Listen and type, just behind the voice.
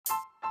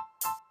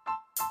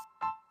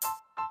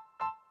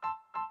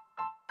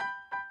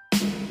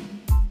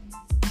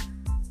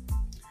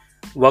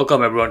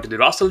Welcome everyone to the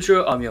Russell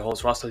Show. I'm your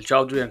host Russell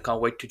Chowdhury and can't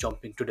wait to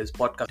jump into this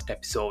podcast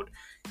episode.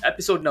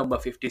 Episode number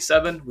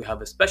 57, we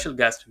have a special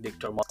guest,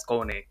 Victor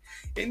Mosconi.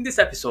 In this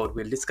episode,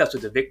 we'll discuss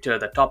with the Victor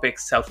the topic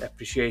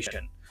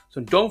self-appreciation. So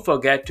don't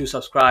forget to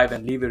subscribe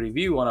and leave a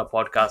review on our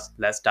podcast.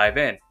 Let's dive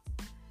in.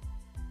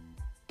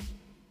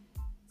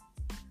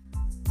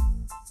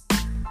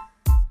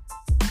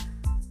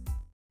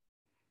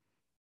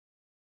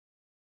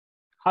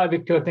 Hi,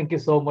 Victor. Thank you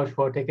so much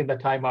for taking the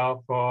time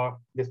out for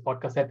this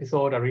podcast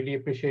episode. I really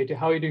appreciate it.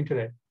 How are you doing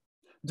today?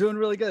 Doing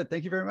really good.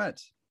 Thank you very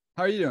much.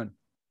 How are you doing?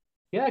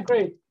 Yeah,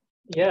 great.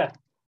 Yeah,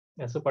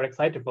 super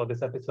excited for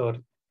this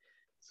episode.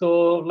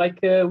 So,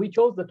 we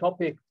chose the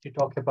topic to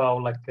talk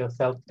about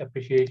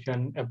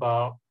self-appreciation,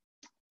 about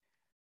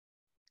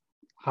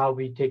how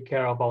we take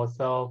care of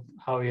ourselves,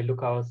 how we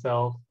look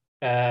ourselves,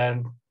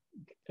 and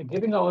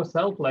giving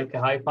ourselves like a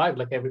high five,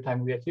 like every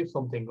time we achieve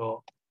something,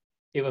 or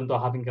even though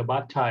having a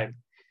bad time,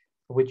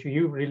 which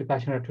you're really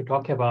passionate to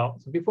talk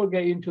about. So before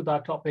getting into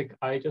that topic,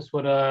 I just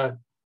want to,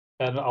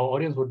 and our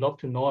audience would love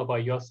to know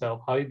about yourself,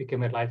 how you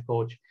became a life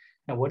coach,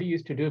 and what you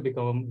used to do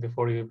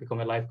before you become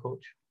a life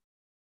coach.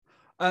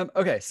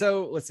 Okay,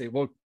 so let's see.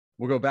 We'll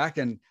go back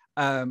and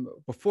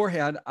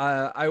beforehand,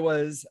 I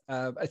was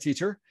a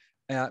teacher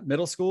at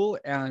middle school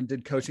and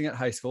did coaching at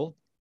high school.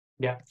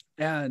 Yeah.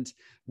 And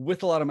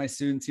with a lot of my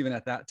students, even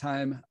at that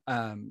time,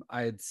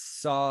 I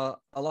saw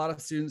a lot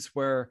of students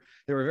where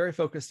they were very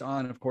focused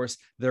on, of course,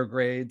 their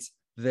grades,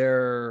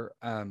 their,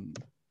 them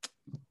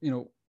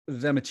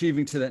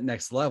achieving to that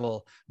next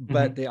level,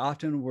 but they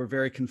often were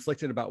very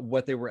conflicted about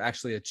what they were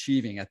actually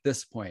achieving at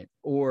this point,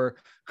 or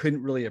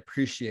couldn't really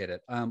appreciate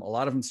it. A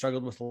lot of them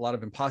struggled with a lot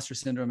of imposter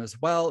syndrome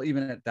as well,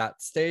 even at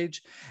that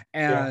stage.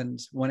 And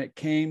when it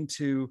came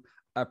to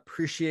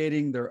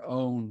appreciating their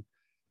own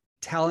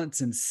talents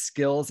and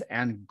skills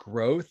and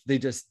growth, they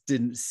just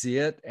didn't see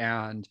it,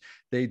 and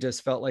they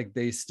just felt like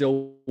they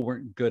still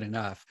weren't good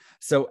enough.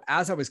 So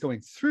as I was going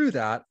through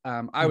that,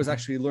 I was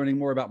actually learning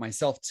more about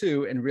myself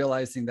too, and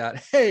realizing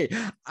that, hey,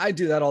 I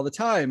do that all the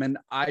time, and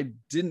I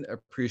didn't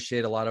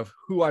appreciate a lot of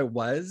who I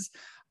was.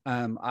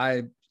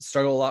 I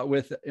struggle a lot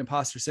with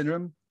imposter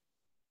syndrome,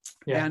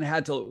 and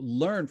had to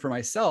learn for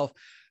myself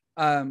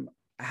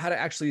how to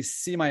actually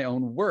see my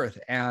own worth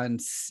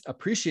and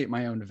appreciate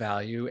my own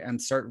value,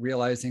 and start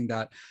realizing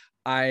that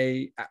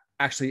I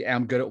actually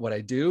am good at what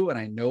I do, and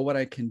I know what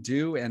I can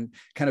do, and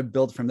kind of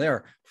build from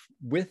there.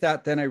 With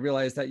that, then I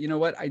realized that, you know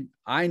what,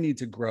 I need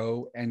to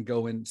grow and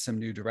go in some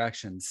new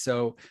directions.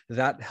 So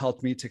that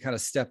helped me to kind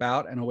of step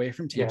out and away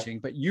from teaching,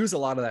 but use a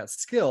lot of that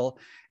skill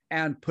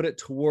and put it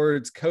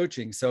towards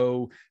coaching.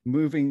 So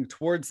moving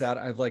towards that,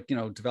 I've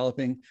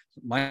developing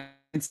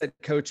mindset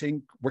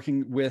coaching,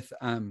 working with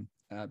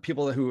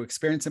people who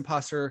experience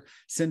imposter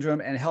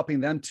syndrome, and helping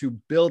them to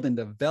build and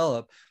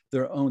develop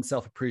their own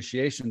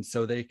self-appreciation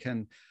so they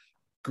can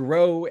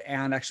grow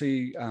and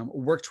actually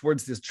work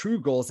towards these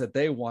true goals that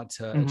they want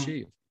to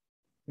achieve.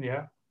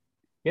 Yeah,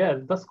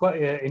 that's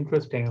quite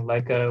interesting.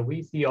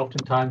 We see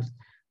oftentimes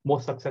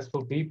most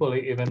successful people,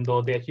 even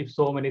though they achieve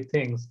so many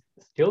things,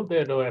 still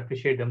they don't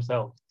appreciate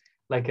themselves.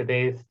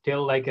 They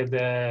still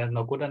they're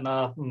not good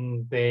enough.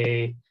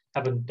 They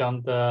haven't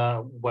done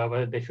the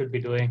whatever they should be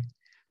doing.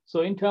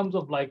 So in terms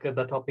of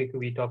the topic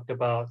we talked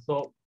about,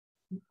 so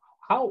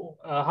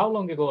how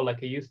long ago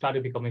you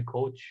started becoming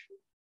coach?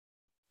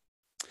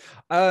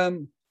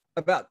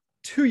 About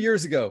 2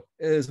 years ago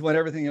is when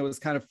everything was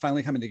kind of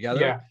finally coming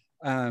together.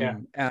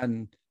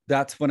 And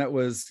that's when it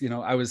was,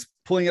 I was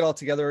pulling it all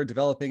together,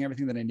 developing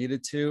everything that I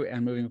needed to,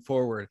 and moving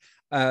forward.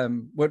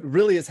 What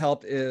really has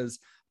helped is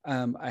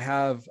I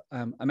have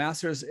a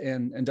master's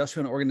in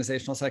industrial and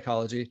organizational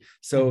psychology.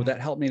 So that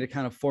helped me to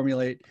kind of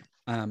formulate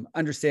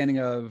understanding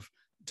of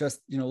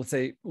just, let's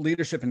say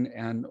leadership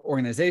and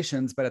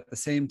organizations, but at the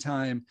same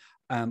time,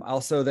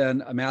 also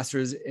then a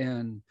master's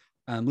in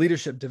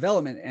leadership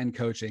development and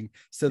coaching.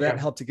 So that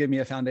helped to give me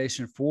a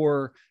foundation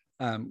for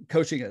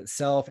coaching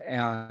itself,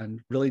 and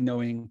really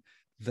knowing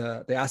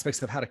the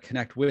aspects of how to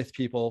connect with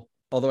people.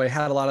 Although I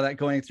had a lot of that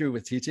going through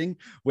with teaching,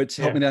 which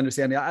helped me to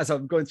understand. As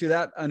I'm going through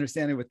that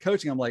understanding with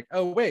coaching, I'm like,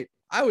 oh, wait,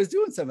 I was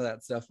doing some of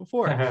that stuff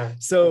before.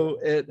 So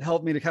it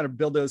helped me to kind of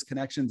build those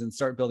connections and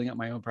start building up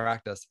my own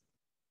practice.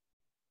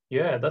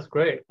 Yeah, that's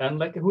great.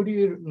 And who do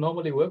you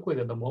normally work with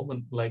at the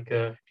moment?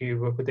 Do you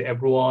work with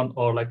everyone,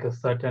 or a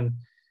certain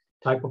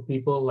type of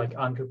people, like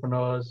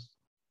entrepreneurs,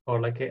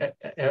 or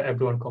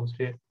everyone comes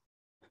to you?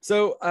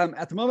 So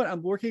at the moment,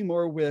 I'm working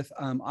more with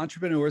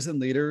entrepreneurs and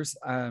leaders.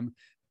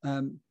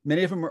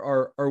 Many of them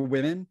are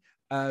women,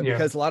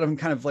 because a lot of them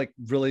kind of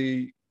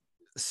really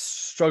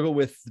struggle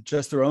with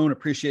just their own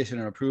appreciation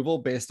and approval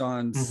based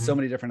on so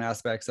many different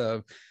aspects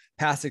of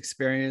past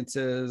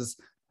experiences,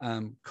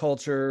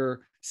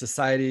 culture,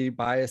 society,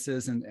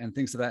 biases, and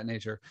things of that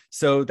nature.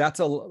 So that's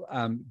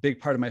a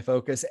big part of my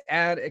focus.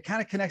 And it kind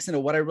of connects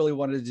into what I really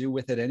wanted to do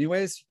with it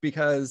anyways,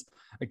 because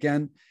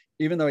again,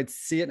 even though I'd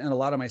see it in a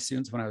lot of my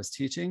students when I was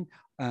teaching,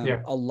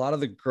 a lot of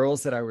the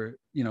girls that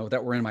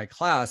were in my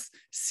class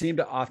seemed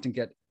to often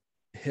get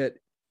hit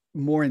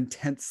more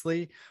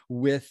intensely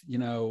with,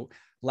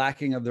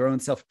 lacking of their own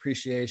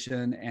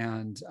self-appreciation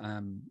and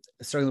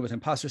struggling with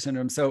imposter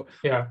syndrome. So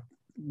Yeah.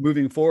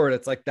 moving forward,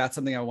 it's like, that's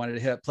something I wanted to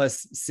hit.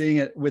 Plus seeing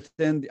it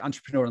within the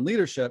entrepreneur and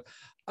leadership.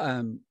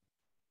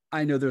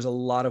 I know there's a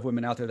lot of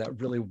women out there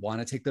that really want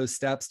to take those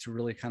steps to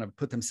really kind of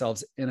put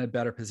themselves in a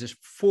better position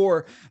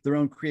for their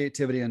own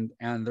creativity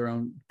and their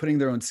own putting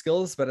their own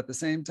skills. But at the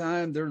same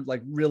time, they're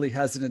like really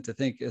hesitant to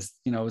think, is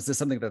this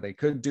something that they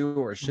could do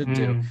or should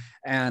do?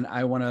 And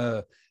I want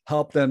to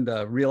help them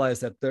to realize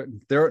that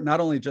they're not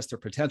only just their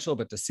potential,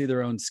 but to see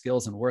their own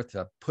skills and worth,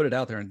 to put it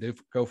out there and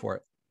go for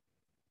it.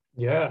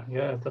 Yeah,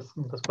 that's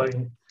quite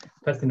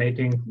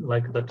fascinating,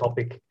 like the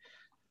topic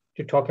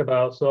to talk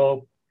about.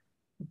 So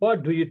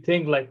what do you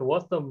think, like,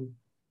 what's the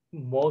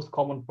most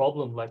common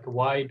problem? Like,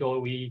 why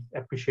don't we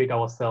appreciate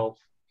ourselves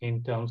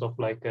in terms of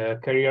like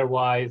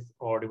career-wise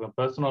or even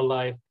personal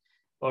life,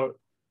 or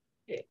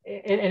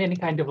in any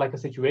kind of like a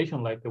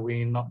situation, like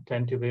we not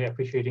tend to be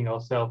appreciating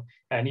ourselves?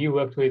 And you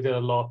worked with a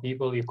lot of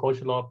people, you coach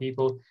a lot of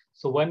people.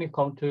 So when it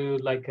comes to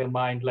like a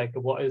mind, like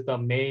what is the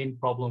main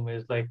problem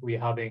is like we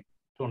having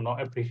to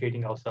not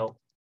appreciating ourselves?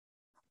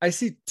 I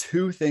see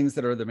two things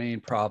that are the main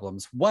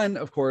problems. One,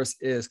 of course,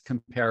 is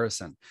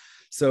comparison.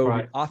 So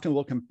we often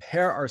will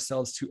compare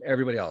ourselves to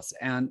everybody else.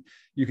 And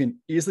you can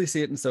easily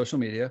see it in social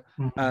media.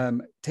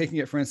 Taking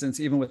it, for instance,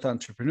 even with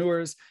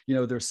entrepreneurs,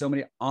 there's so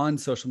many on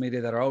social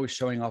media that are always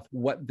showing off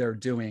what they're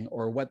doing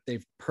or what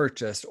they've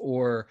purchased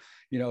or,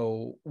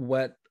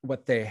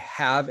 what they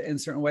have in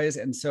certain ways.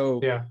 And so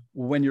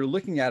when you're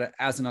looking at it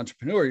as an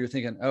entrepreneur, you're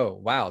thinking, oh,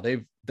 wow,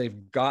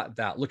 they've got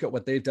that. Look at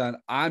what they've done.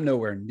 I'm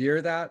nowhere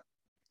near that.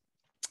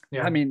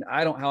 Yeah. I mean,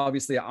 I'm not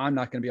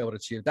going to be able to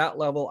achieve that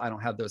level. I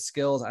don't have those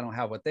skills. I don't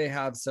have what they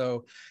have.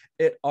 So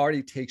it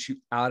already takes you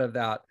out of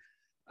that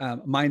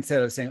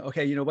mindset of saying,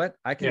 okay, you know what,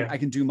 I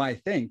can do my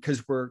thing,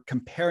 because we're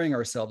comparing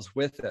ourselves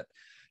with it.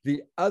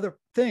 The other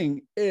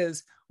thing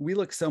is we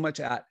look so much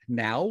at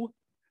now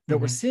that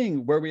we're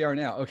seeing where we are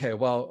now.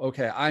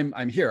 Okay,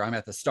 I'm here. I'm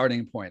at the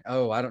starting point.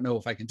 Oh, I don't know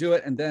if I can do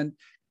it. And then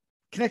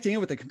connecting in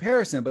with the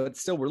comparison, but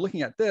still we're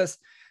looking at this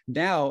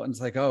now and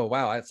it's like, oh,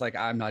 wow, it's like,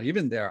 I'm not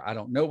even there. I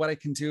don't know what I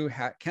can do.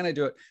 How can I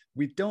do it?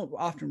 We don't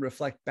often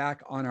reflect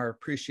back on our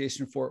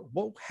appreciation for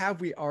what have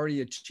we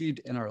already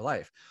achieved in our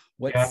life?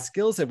 What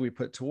skills have we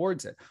put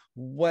towards it?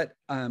 What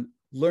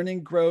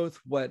learning growth,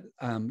 what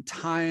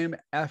time,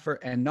 effort,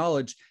 and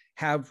knowledge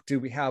do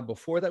we have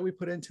before that we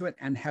put into it,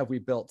 and have we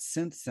built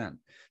since then?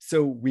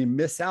 So we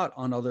miss out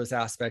on all those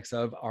aspects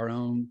of our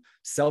own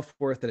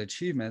self-worth and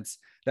achievements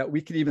that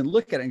we could even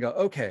look at and go,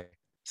 okay,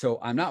 so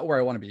I'm not where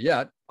I want to be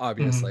yet,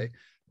 obviously,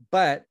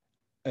 but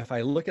if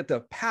I look at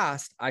the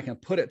past, I can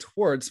put it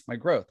towards my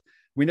growth.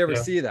 We never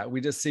see that. We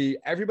just see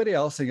everybody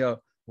else and go,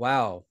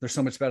 wow, they're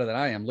so much better than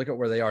I am. Look at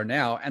where they are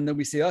now. And then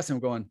we see us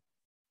and we're going,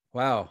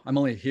 wow, I'm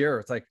only here.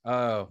 It's like,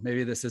 oh,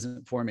 maybe this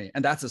isn't for me.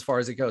 And that's as far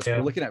as it goes.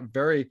 We're looking at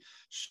very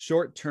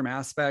short-term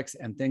aspects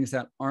and things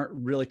that aren't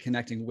really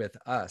connecting with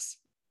us.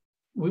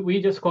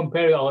 We just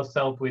compare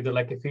ourselves with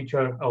like a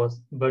future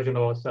version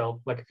of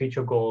ourselves, like a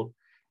future goal.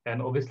 And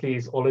obviously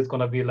it's always going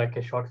to be like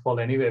a shortfall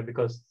anyway,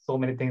 because so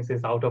many things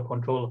is out of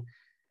control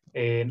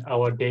in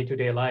our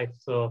day-to-day life.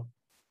 So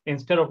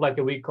instead of like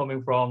a week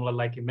coming from,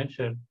 like you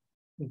mentioned,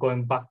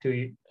 going back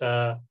to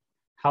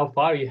how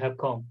far you have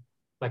come,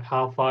 like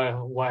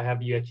what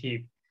have you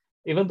achieved?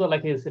 Even though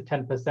like it's a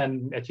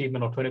 10%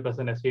 achievement or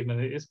 20%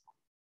 achievement, it is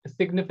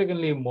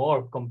significantly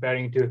more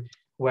comparing to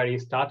where you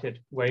started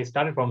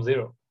from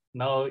zero.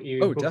 Now you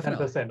put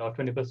 10% or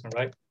 20%,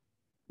 right?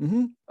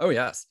 Oh,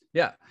 yes.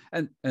 Yeah.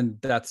 And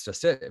that's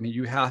just it. I mean,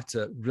 you have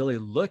to really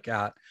look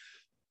at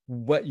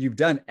what you've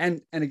done.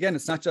 And again,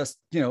 it's not just,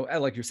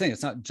 like you're saying,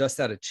 it's not just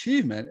that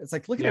achievement. It's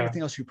like, look at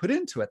everything else you put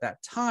into it,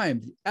 that time,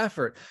 the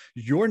effort,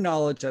 your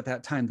knowledge at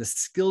that time, the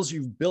skills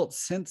you've built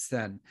since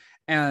then.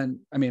 And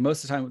I mean,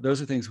 most of the time,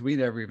 those are things we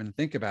never even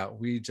think about.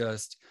 We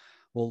just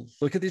will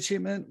look at the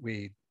achievement,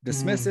 we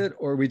dismiss it,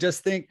 or we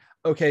just think,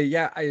 okay,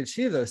 yeah, I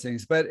achieved those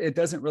things, but it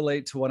doesn't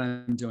relate to what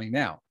I'm doing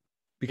now,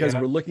 because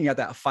we're looking at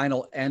that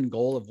final end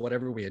goal of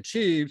whatever we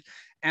achieved,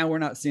 and we're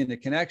not seeing the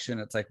connection.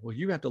 It's like, well,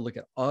 you have to look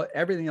at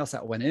everything else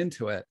that went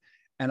into it.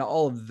 And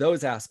all of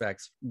those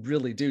aspects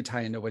really do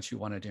tie into what you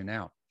want to do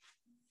now.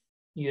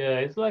 Yeah,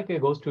 it's like it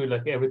goes to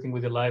like everything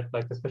with your life,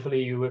 like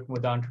especially you working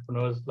with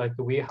entrepreneurs, like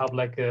we have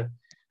like a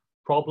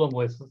problem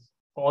with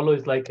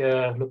always like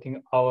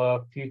looking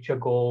our future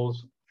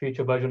goals,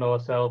 future version of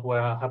ourselves,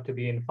 where I have to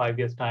be in 5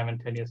 years time and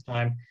 10 years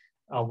time.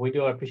 We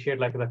do appreciate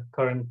like the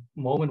current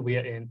moment we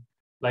are in.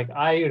 Like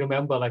I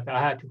remember like I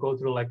had to go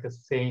through like the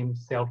same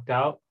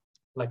self-doubt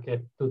like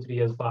 2-3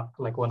 years back,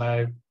 like when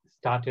I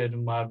started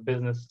my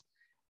business.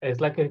 It's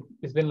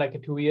been like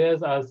 2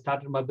 years I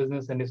started my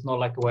business, and it's not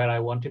like where I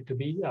wanted to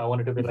be. I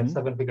wanted to be like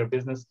 7-figure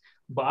business,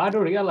 but I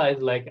don't realize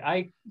like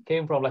I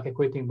came from like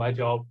quitting my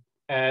job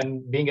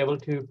and being able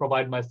to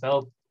provide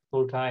myself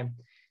full time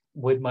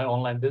with my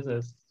online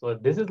business. So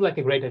this is like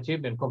a great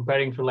achievement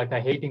comparing to like I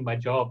hating my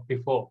job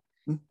before.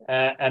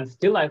 And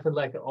still I feel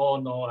like, oh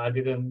no, I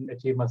didn't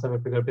achieve my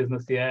 7-figure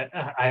business yet.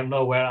 I am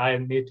not where I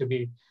need to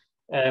be.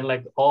 and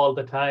like all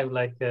the time,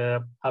 like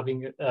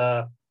having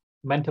a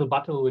mental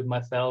battle with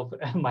myself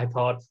and my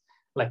thoughts,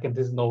 like, and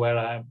this is not where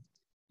I am.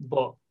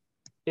 But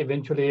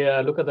eventually,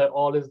 look at the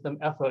all is the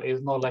effort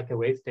is not like a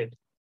wasted.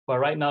 But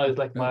right now it's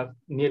like Yeah. my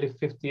nearly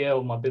fifth year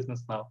of my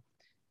business now.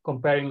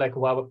 Comparing like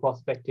whatever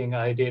prospecting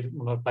I did,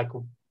 like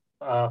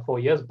 4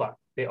 years back,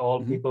 they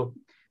all Mhm. people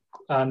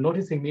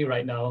noticing me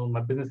right now.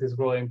 My business is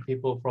growing.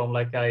 People from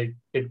like I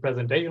did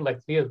presentation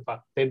like 3 years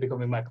back, they're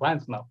becoming my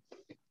clients now.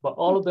 But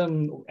all of them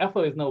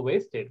effort is now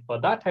wasted.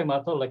 But that time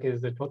I thought like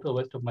it's a total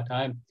waste of my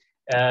time,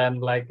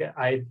 and like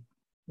I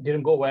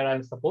didn't go where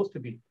I'm supposed to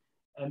be.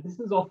 And this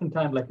is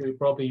oftentimes like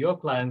probably your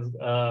clients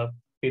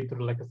been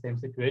through like the same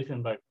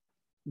situation, like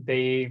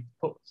they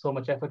put so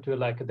much effort to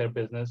like their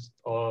business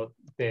or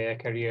their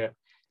career,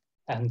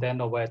 and then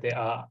know where they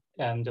are,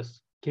 and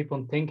just keep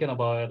on thinking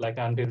about it like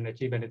I didn't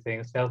achieve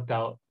anything,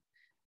 self-doubt,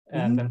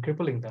 and Mhm. then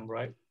crippling them,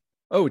 right?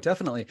 Oh,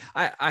 definitely.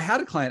 I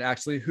had a client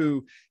actually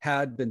who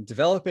had been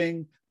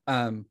developing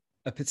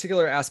a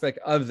particular aspect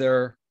of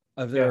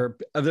Yeah.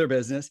 their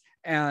business,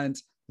 and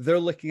they're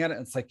looking at it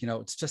and it's like,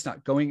 it's just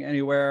not going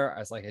anywhere. I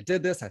was like, I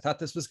did this, I thought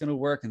this was going to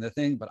work and the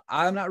thing, but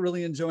I'm not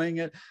really enjoying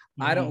it.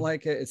 I don't Mm-hmm.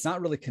 like it. It's not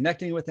really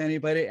connecting with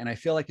anybody. And I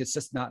feel like it's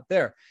just not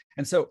there.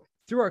 And so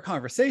through our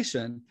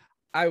conversation,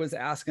 I was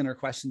asking her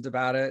questions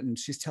about it and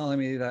she's telling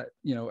me that,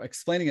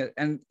 explaining it.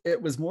 And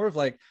it was more of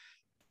like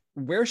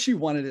where she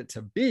wanted it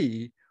to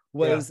be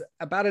Yeah. was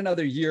about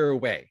another year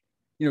away,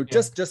 Yeah.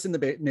 just in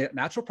the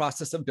natural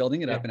process of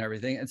building it Yeah. up and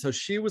everything. And so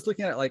she was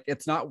looking at it like,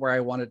 it's not where I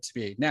want it to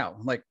be now.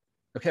 I'm like,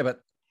 okay, but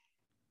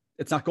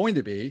it's not going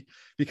to be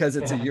because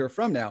it's a Yeah. year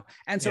from now.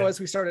 And so Yeah. as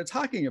we started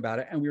talking about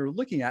it and we were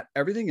looking at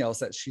everything else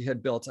that she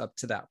had built up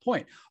to that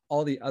point,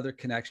 all the other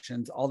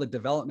connections, all the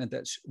development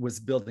that was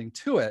building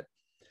to it,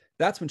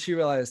 that's when she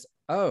realized,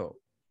 oh,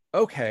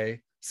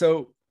 okay,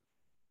 so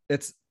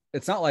it's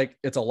it's not like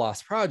it's a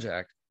lost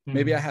project.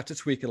 Maybe I Mm-hmm. have to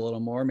tweak it a little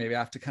more. Maybe I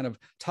have to kind of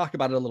talk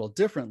about it a little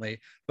differently,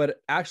 but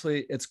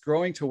actually it's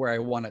growing to where I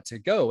want it to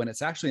go. And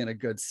it's actually in a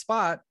good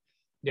spot.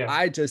 Yeah.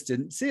 I just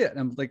didn't see it. And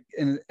I'm like,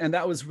 and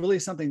that was really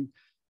something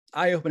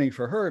eye-opening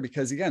for her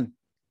because again,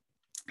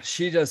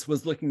 she just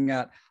was looking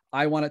at,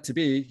 I want it to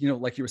be,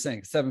 like you were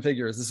saying, 7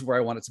 figures, this is where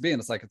I want it to be. And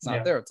it's like, it's not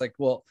Yeah. there. It's like,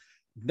 well,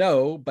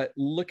 no, but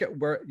look at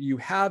where you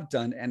have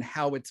done and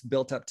how it's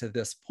built up to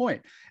this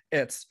point.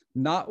 It's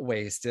not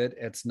wasted.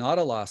 It's not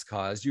a lost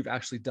cause. You've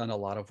actually done a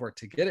lot of work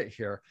to get it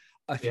here.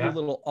 A few Yeah.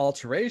 little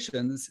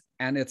alterations,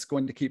 and it's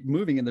going to keep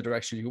moving in the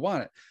direction you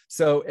want it.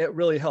 So it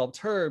really helped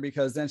her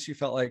because then she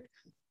felt like,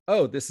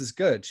 oh, this is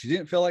good. She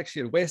didn't feel like she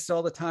had wasted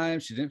all the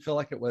time. She didn't feel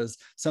like it was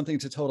something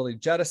to totally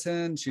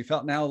jettison. She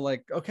felt now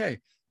like, okay,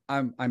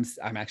 I'm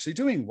actually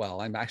doing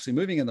well. I'm actually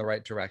moving in the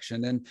right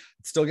direction, and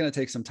it's still going to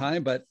take some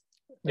time, but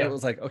it Yeah.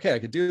 was like, okay, I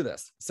could do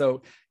this.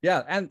 So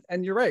yeah,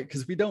 and you're right,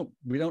 because we don't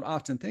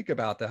often think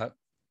about that.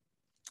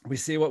 We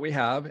see what we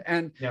have,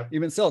 and Yeah.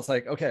 even still, it's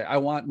like, okay, I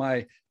want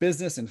my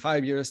business in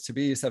 5 years to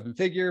be 7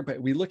 figure,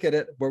 but we look at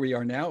it where we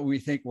are now, we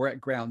think we're at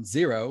ground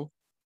zero,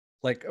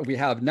 like we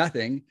have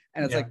nothing,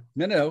 and it's Yeah. like,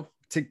 no.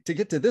 To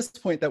get to this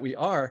point that we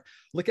are,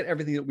 look at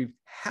everything that we've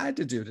had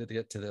to do to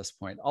get to this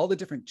point, all the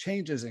different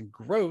changes and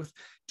growth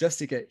just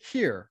to get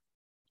here,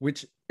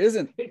 which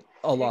isn't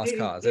a lost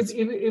cause. It's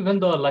Even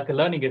though like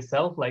learning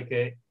itself like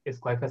is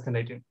quite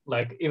fascinating,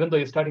 like even though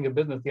you're starting a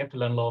business, you have to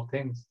learn a lot of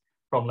things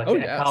from like oh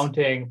yes,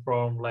 accounting,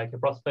 from like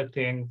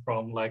prospecting,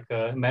 from like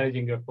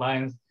managing your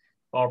clients,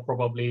 or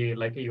probably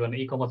like even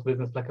e-commerce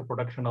business, like a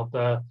production of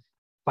the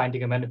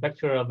finding a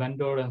manufacturer, a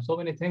vendor, and so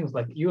many things.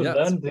 Like you yes,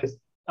 learn this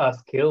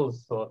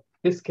skills, so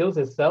this skills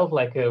itself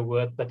like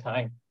worth the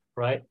time,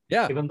 right?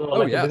 yeah, Even though oh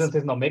like a yes. business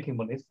is not making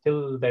money,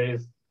 still there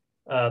is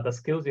the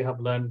skills you have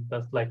learned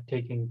that's like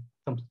taking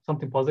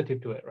something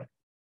positive to it, right?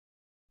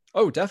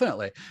 Oh,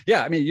 definitely.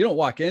 Yeah. I mean, you don't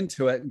walk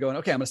into it and going,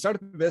 okay, I'm going to start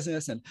up a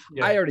business and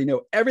Yeah. I already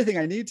know everything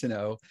I need to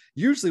know.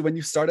 Usually, when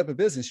you start up a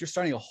business, you're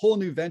starting a whole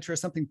new venture,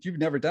 something you've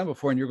never done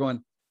before, and you're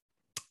going,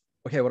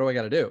 okay, what do I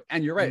got to do?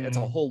 And you're right. It's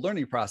a Mm, whole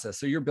learning process.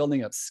 So you're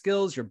building up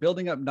skills, you're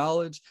building up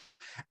knowledge,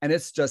 and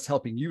it's just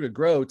helping you to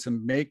grow to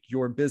make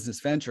your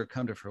business venture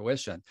come to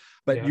fruition.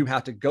 But yeah. you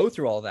have to go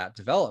through all that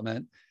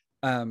development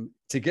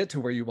to get to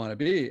where you want to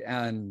be.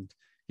 And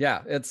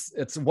yeah,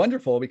 it's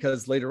wonderful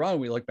because later on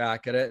we look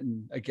back at it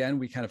and again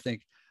we kind of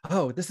think,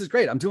 oh, this is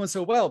great, I'm doing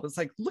so well. But it's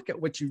like, look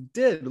at what you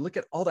did, look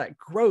at all that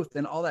growth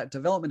and all that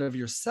development of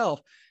yourself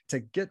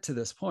to get to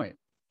this point.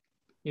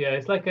 Yeah,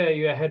 it's like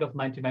you're ahead of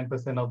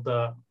 99% of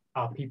the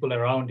people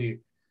around you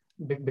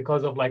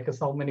because of like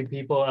so many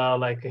people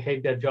like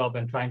hate their job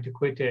and trying to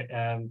quit it,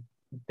 and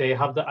they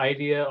have the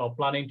idea of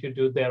planning to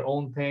do their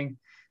own thing,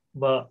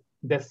 but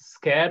they're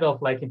scared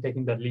of like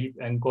taking the leap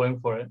and going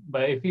for it.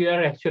 But if you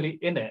are actually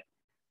in it,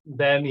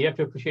 then you have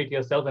to appreciate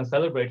yourself and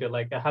celebrate it.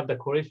 Like I have the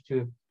courage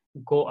to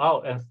go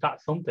out and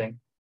start something,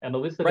 and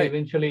obviously Right.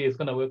 eventually it's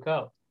gonna work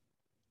out.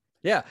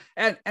 Yeah.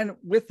 And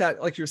with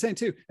that, like you were saying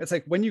too, it's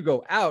like when you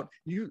go out,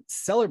 you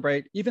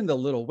celebrate even the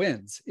little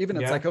wins. Even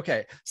it's Yeah. like,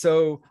 okay,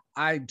 so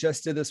I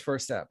just did this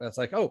first step. That's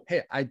like, oh,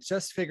 hey, I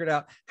just figured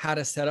out how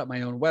to set up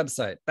my own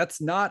website.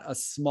 That's not a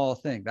small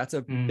thing. That's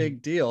a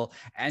big deal.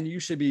 And you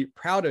should be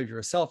proud of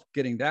yourself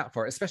getting that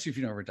far, especially if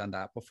you've never done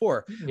that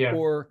before. Yeah.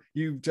 Or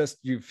you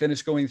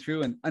finished going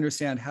through and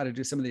understand how to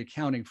do some of the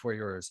accounting for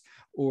yours,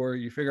 or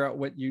you figure out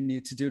what you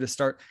need to do to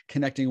start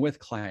connecting with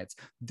clients.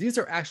 These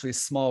are actually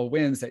small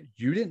wins that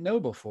you didn't know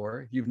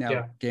before. You've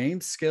now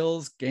gained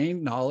skills,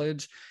 gained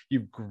knowledge,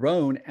 you've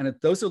grown. And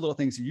those are little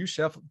things you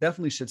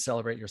definitely should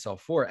celebrate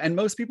yourself for. And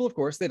most people, of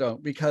course, they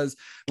don't, because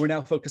we're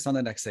now focused on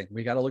the next thing.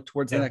 We got to look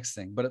towards the next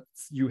thing, but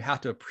you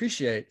have to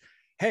appreciate,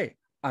 hey,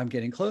 I'm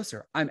getting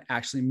closer. I'm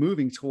actually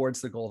moving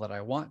towards the goal that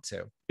I want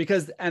to,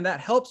 and that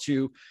helps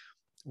you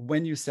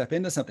when you step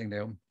into something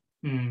new.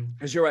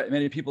 Because you're right,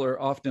 many people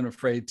are often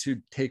afraid to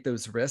take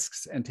those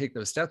risks and take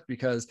those steps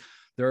because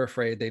they're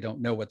afraid they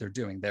don't know what they're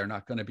doing. They're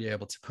not going to be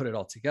able to put it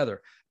all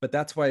together. But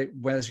that's why,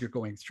 as you're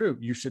going through,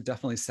 you should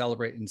definitely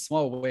celebrate in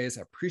small ways,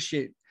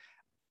 appreciate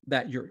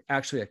that you're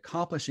actually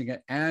accomplishing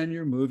it and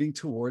you're moving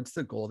towards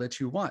the goal that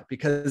you want,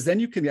 because then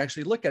you can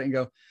actually look at it and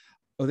go,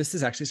 oh, this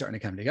is actually starting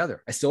to come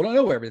together. I still don't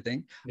know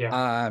everything.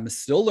 I'm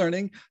still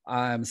learning.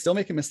 I'm still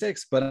making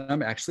mistakes, but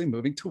I'm actually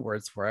moving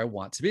towards where I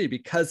want to be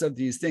because of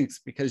these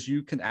things, because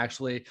you can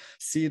actually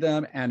see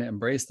them and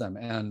embrace them.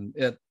 And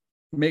it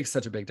makes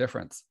such a big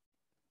difference.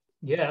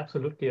 Yeah,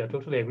 absolutely. I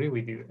totally agree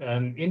with you.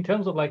 And in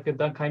terms of like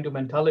that kind of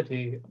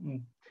mentality,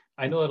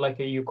 I know like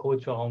you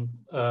coach on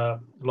a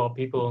lot of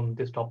people on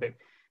this topic.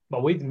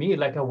 But with me,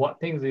 like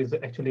what things is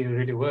actually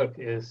really work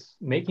is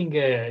making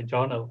a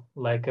journal.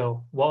 Like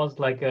was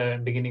like a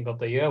beginning of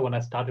the year when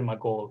I started my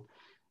goal,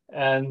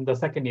 and the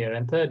second year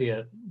and third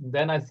year.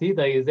 Then I see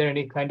that is there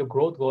any kind of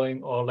growth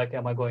going, or like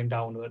am I going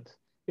downwards?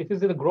 If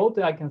it's the growth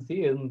that I can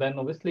see, and then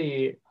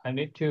obviously I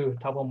need to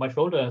tap on my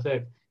shoulder and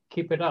say,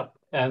 keep it up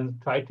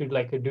and try to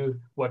like do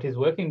what is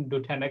working, do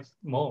 10x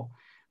more.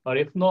 But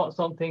if not,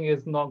 something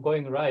is not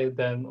going right,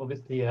 then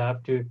obviously I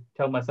have to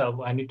tell myself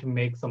I need to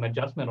make some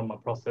adjustment on my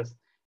process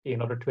in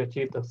order to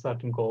achieve the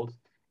certain goals.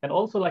 And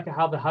also like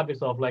have the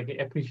habits of like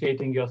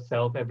appreciating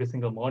yourself every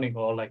single morning,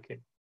 or like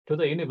to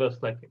the universe,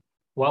 like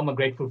what am I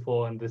grateful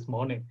for in this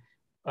morning?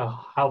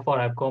 How far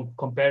I've come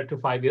compared to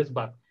 5 years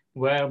back,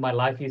 where my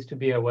life used to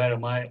be, or where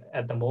am I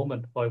at the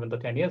moment, or even the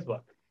 10 years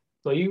back.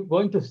 So you're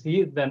going to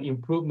see then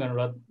improvement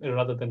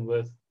rather than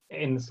worse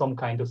in some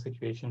kind of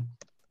situation.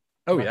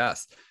 Oh,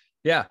 yes.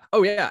 Yeah.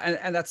 Oh, yeah.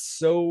 And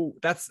that's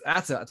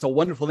a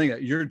wonderful thing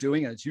that you're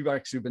doing, as you've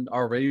actually been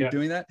already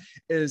doing that,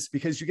 is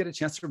because you get a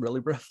chance to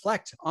really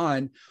reflect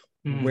on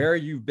where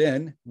you've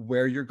been,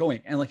 where you're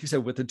going. And like you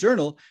said, with the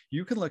journal,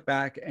 you can look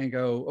back and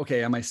go,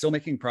 okay, am I still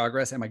making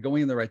progress? Am I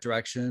going in the right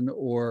direction?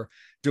 Or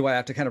do I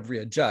have to kind of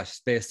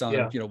readjust based on,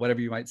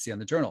 whatever you might see on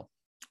the journal?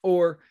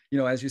 Or,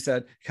 as you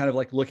said, kind of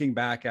like looking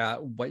back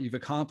at what you've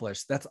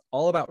accomplished. That's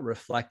all about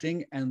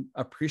reflecting and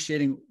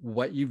appreciating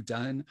what you've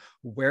done,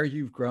 where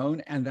you've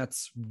grown. And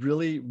that's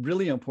really,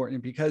 really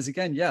important because,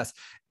 again, yes,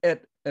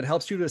 it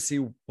helps you to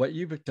see what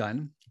you've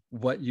done,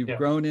 what you've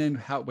grown in,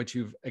 what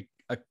you've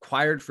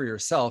acquired for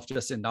yourself,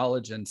 just in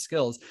knowledge and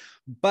skills.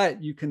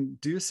 But you can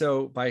do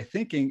so by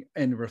thinking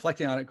and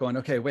reflecting on it, going,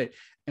 okay, wait,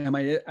 am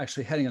I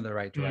actually heading in the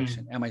right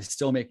direction? Am I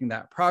still making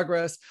that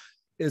progress?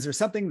 Is there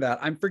something that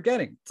I'm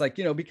forgetting? It's like,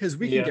 because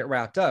we can get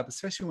wrapped up,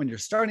 especially when you're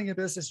starting a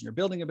business and you're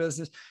building a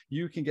business,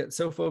 you can get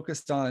so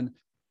focused on,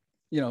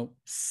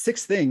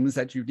 6 things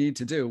that you need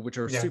to do, which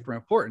are super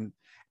important,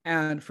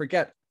 and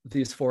forget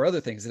these 4 other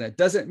things. And it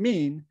doesn't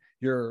mean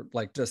you're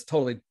like just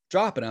totally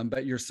dropping them,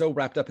 but you're so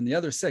wrapped up in the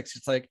other 6.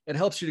 It's like, it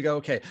helps you to go,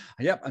 okay,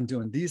 yep, I'm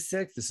doing these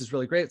 6. This is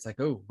really great. It's like,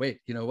 oh, wait,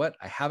 you know what?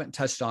 I haven't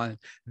touched on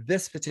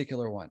this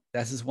particular one.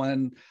 This is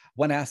one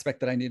aspect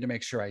that I need to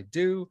make sure I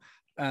do.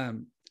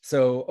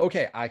 So,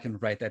 okay, I can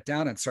write that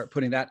down and start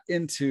putting that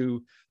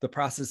into the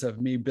process of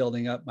me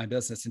building up my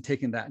business and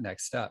taking that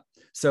next step.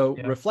 So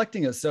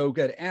reflecting is so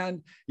good.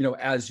 And,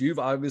 as you've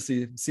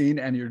obviously seen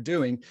and you're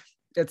doing,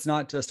 it's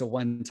not just a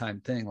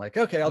one-time thing. Like,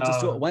 okay, I'll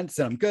just do it once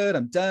and I'm good,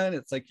 I'm done.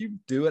 It's like you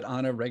do it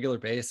on a regular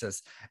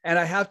basis. And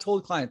I have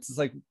told clients, it's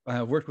like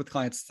I worked with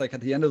clients, it's like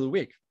at the end of the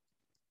week.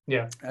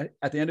 Yeah.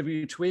 At the end of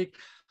each week,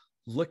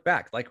 look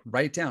back, like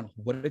write down,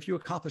 what have you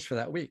accomplished for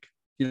that week?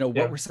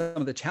 What were some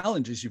of the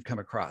challenges you've come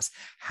across?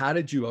 How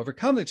did you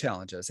overcome the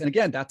challenges? And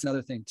again, that's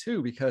another thing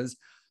too, because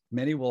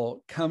many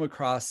will come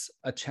across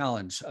a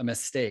challenge, a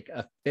mistake,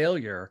 a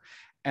failure,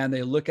 and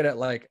they look at it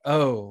like,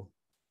 oh,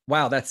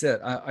 wow, that's it.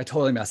 I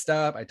totally messed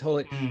up.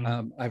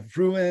 I've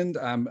ruined,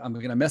 I'm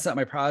going to mess up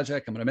my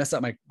project. I'm going to mess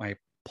up my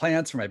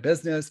plans for my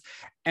business.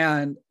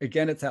 And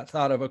again, it's that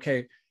thought of,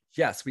 okay,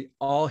 yes, we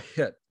all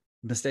hit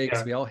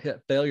mistakes. We all hit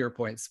failure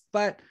points,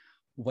 but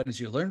what did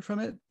you learn from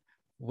it?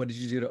 What did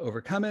you do to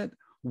overcome it?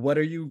 What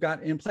are you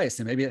got in place?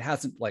 And maybe it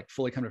hasn't like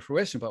fully come to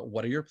fruition, but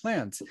what are your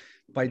plans?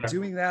 By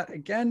doing that,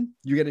 again,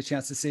 you get a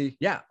chance to see,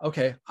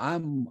 okay,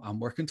 I'm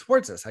working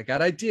towards this. I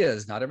got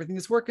ideas. Not everything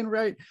is working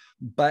right,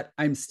 but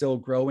I'm still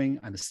growing.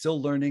 I'm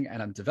still learning and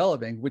I'm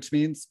developing, which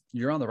means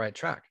you're on the right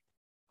track.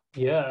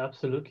 Yeah,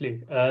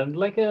 absolutely. And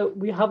like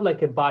we have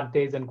like a bad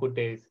days and good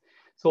days.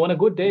 So on a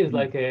good day, it's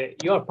Mhm. like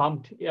you're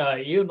pumped.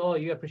 You know,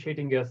 you're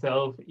appreciating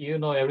yourself. You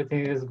know, everything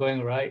is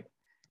going right,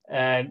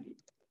 and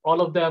all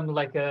of them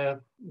like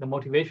the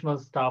motivational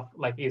stuff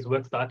like is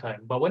works that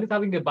time. But when it's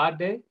having a bad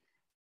day,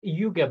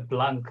 you get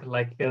blank.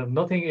 Like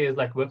nothing is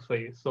like works for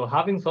you. So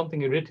having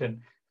something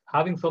written,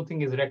 having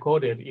something is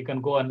recorded, you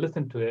can go and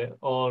listen to it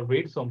or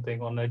read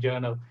something on a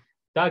journal.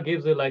 That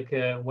gives you like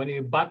when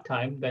you bad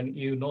time, then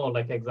you know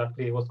like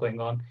exactly what's going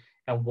on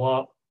and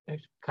what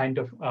kind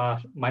of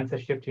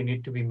mindset shift you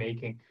need to be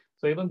making.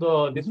 So even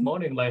though this Mhm.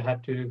 morning like, I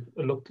had to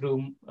look through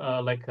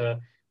like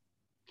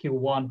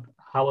Q1,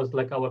 how was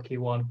like our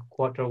Q1,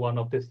 quarter one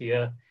of this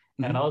year.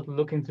 And I Mhm. was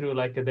looking through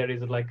like there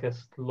is like a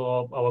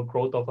slow our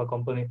growth of a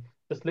company,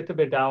 just a little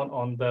bit down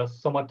on the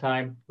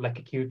summertime, like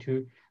a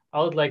Q2. I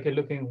was like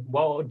looking,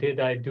 what did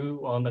I do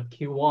on the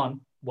Q1?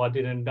 What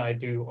didn't I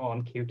do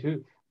on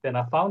Q2? Then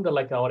I found that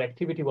like our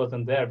activity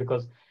wasn't there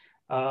because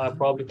I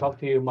probably talked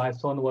to you. My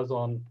son was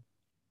on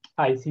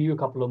ICU a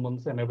couple of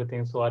months and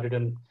everything, so I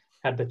didn't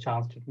had the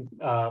chance to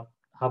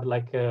have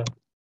like a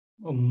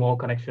more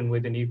connection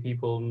with the new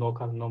people, no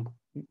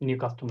new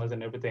customers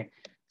and everything.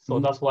 So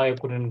Mhm. that's why I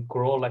couldn't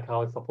grow like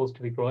how it's supposed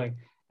to be growing.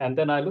 And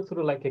then I looked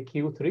through like a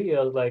Q3,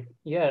 I was like,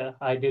 yeah,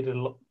 I did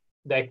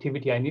the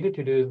activity I needed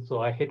to do, so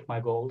I hit my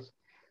goals.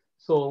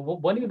 So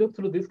when you look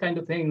through these kind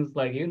of things,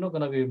 like you're not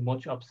gonna be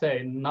much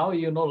upset. Now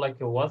you know like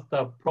what's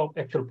the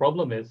actual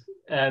problem is,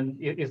 and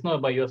it's not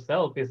about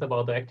yourself. It's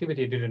about the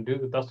activity you didn't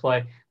do. That's why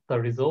the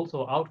results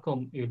or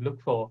outcome you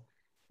look for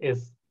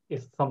is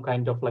is some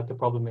kind of like a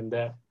problem in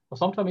there. Or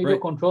sometimes you don't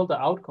Right. control the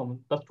outcome.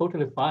 That's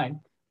totally fine.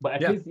 But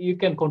at Yeah. least you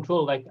can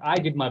control. Like I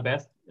did my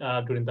best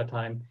during that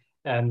time,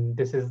 and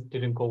this is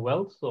didn't go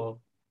well. So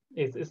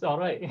it's all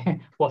right.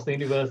 What's the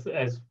universe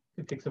as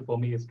fix it for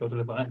me is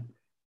totally fine.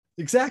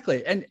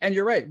 Exactly. And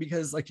you're right,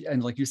 because like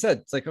you said,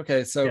 it's like,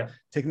 okay, so Yeah.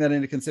 taking that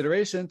into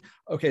consideration,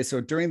 okay,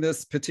 so during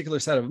this particular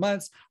set of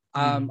months,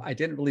 Mm. I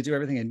didn't really do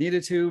everything I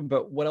needed to,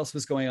 but what else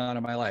was going on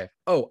in my life?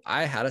 Oh,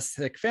 I had a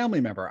sick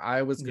family member.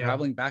 I was Yeah.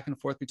 traveling back and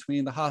forth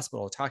between the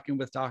hospital, talking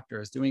with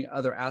doctors, doing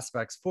other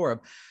aspects for them.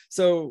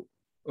 So,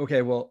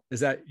 okay, well, is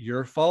that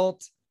your fault?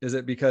 Is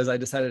it because I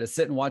decided to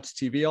sit and watch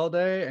TV all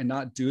day and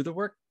not do the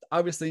work?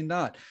 Obviously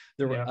not.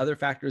 There were Yeah. other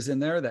factors in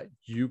there that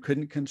you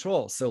couldn't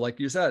control. So,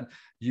 like you said,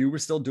 you were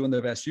still doing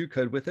the best you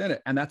could within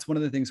it. And that's one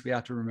of the things we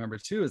have to remember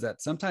too, is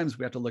that sometimes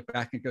we have to look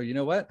back and go, you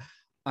know what?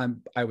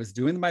 I was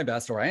doing my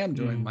best, or I am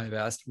doing Mm. my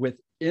best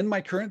within my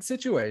current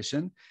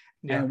situation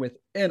Yeah. and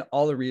within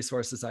all the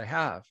resources I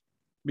have.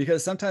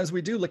 Because sometimes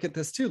we do look at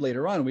this too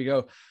later on. We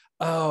go,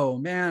 oh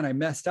man, I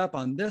messed up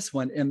on this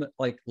one in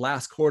like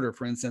last quarter,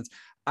 for instance.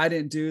 I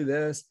didn't do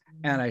this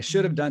and I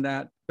should have done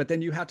that. But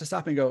then you have to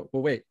stop and go,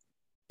 well, wait,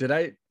 did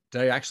I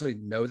did I actually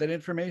know that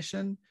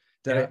information?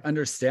 Did I Yeah.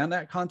 understand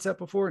that concept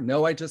before?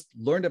 No, I just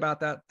learned about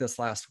that this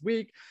last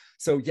week.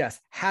 So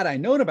yes, had I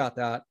known about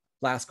that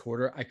last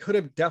quarter, I could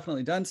have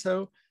definitely done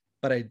so,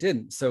 but I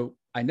didn't. So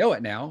I know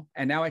it now,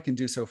 and now I can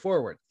do so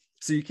forward.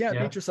 So you can't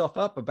Yeah. beat yourself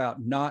up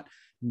about not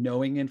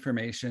knowing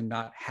information,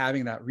 not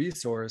having that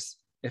resource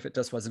if it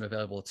just wasn't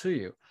available to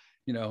you,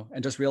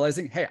 and just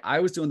realizing, hey, I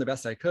was doing the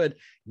best I could.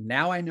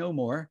 Now I know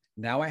more.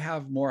 Now I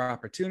have more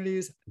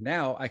opportunities.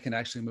 Now I can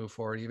actually move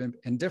forward even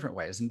in different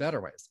ways and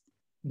better ways.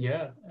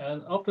 Yeah.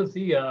 And often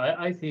see,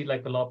 I see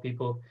like a lot of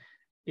people,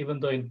 even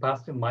though in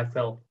past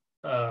myself,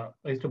 I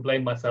used to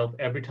blame myself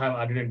every time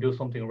I didn't do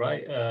something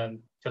right and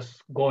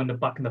just go in the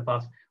back in the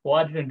past. Well,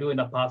 I didn't do in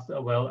the past.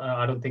 Well,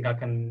 I don't think I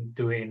can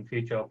do it in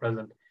future or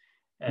present.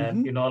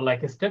 And Mm-hmm.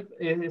 like it's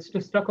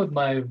just stuck with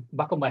my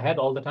back of my head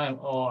all the time.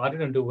 Oh, I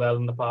didn't do well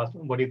in the past.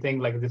 What do you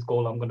think? Like this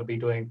goal I'm going to be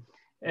doing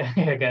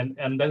again,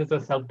 and then it's a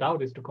self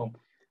doubt is to come.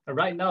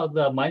 Right now,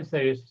 the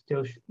mindset is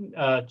still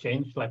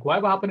changed. Like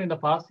whatever happened in the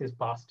past is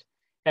past.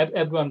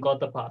 Everyone got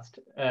the past.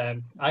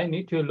 I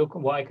need to look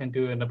what I can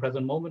do in the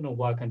present moment and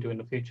what I can do in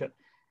the future.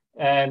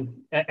 And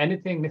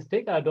anything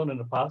mistake I've done in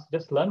the past,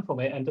 just learn from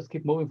it and just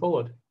keep moving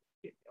forward.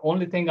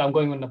 Only thing I'm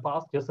going in the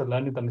past, just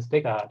learning the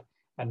mistake I had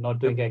and not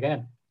doing Yep. it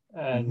again,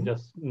 and Mm-hmm.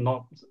 just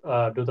not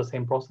do the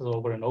same process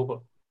over and over.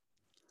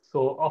 So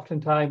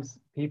oftentimes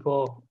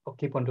people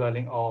keep on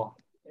dwelling, oh,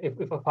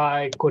 if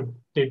I could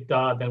did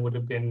that, then would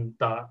have been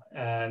that.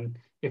 And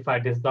if I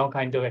did some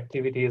kind of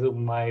activities,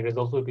 my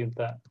results would be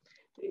that.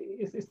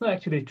 It's not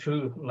actually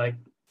true. Like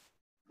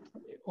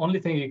only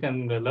thing you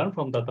can learn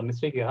from the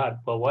mistake you had,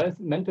 but what is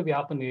meant to be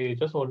happening, it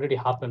just already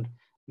happened.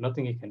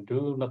 Nothing you can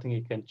do, nothing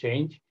you can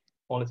change.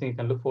 Only thing you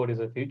can look forward is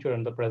the future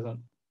and the present.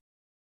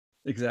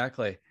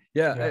 Exactly.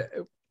 Yeah.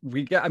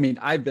 Yeah, I mean,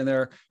 I've been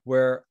there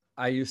where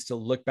I used to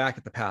look back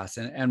at the past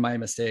and my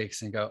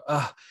mistakes and go,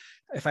 oh,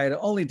 if I had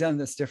only done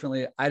this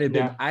differently,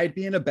 yeah, I'd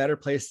be in a better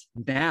place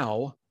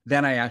now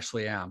than I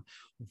actually am.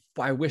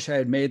 I wish I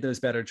had made those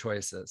better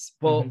choices.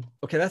 hmm, Well,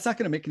 okay, that's not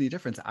going to make any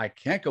difference. I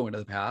can't go into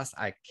the past.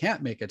 I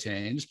can't make a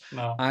change.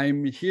 no,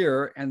 I'm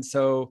here. And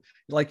so,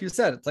 like you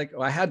said, it's like,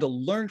 I had to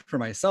learn for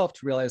myself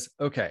to realize,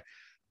 okay,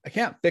 I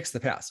can't fix the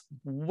past.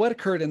 What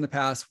occurred in the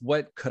past?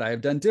 What could I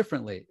have done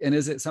differently? And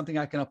is it something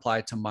I can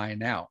apply to my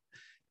now?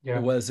 Yeah.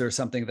 Was there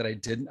something that I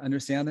didn't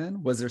understand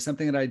then? Was there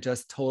something that I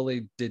just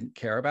totally didn't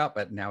care about,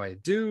 but now I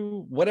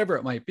do? Whatever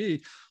it might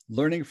be,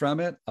 learning from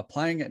it,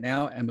 applying it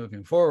now, and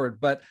moving forward.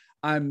 But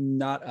I'm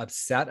not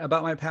upset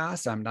about my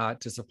past. I'm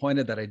not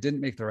disappointed that I didn't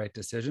make the right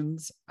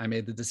decisions. I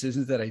made the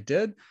decisions that I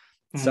did.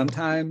 Mhm.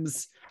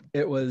 Sometimes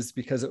it was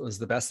because it was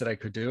the best that I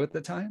could do at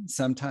the time.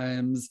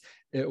 Sometimes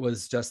it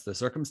was just the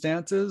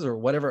circumstances or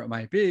whatever it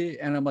might be.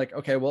 And I'm like,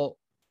 okay, well,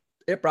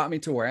 it brought me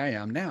to where I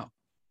am now.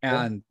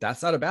 Yeah. And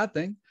that's not a bad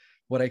thing.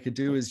 What I could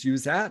do is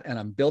use that, and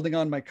I'm building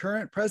on my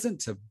current present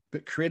to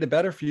create a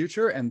better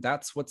future. And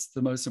that's what's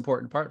the most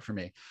important part for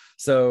me.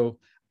 So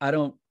I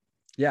don't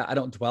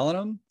dwell on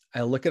them.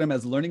 I look at them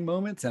as learning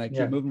moments and I keep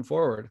Yeah. moving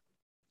forward.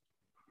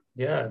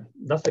 Yeah.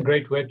 That's a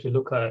great way to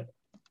look at it.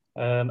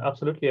 And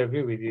absolutely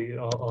agree with you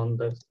on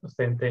the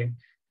same thing.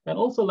 And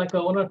also, like, I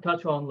want to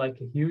touch on like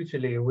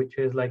hugely, which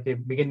is like a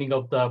beginning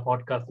of the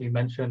podcast you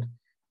mentioned.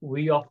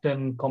 We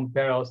often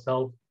compare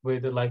ourselves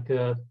with like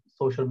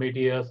social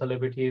media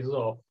celebrities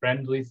or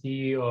friends we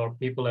see or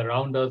people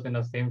around us in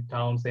the same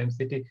town, same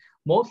city.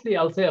 Mostly,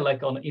 I'll say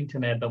like on the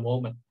internet at the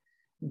moment,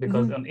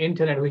 because Mm-hmm. on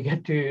internet we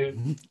get to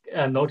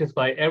Mm-hmm. noticed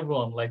by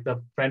everyone, like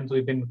the friends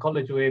we've been in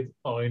college with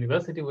or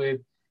university with,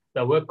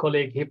 the work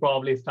colleague, he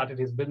probably started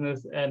his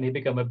business and he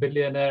became a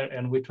billionaire,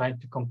 and we're trying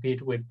to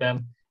compete with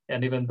them.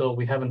 And even though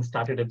we haven't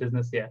started a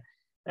business yet,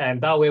 and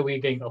that way we're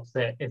getting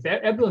upset. It's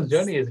everyone's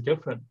journey is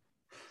different.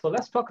 So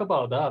let's talk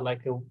about that.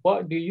 Like,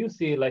 what do you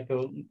see like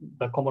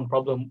the common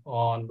problem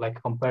on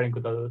like comparing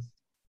with others?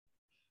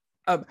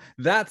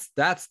 That's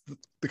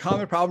the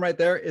common problem right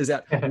there, is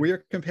that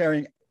we're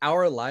comparing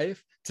our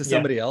life to Yeah.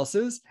 somebody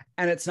else's.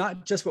 And it's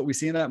not just what we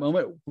see in that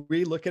moment.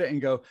 We look at it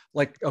and go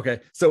like, okay,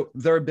 so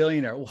they're a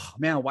billionaire. Oh,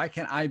 man, why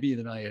can't I be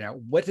the millionaire?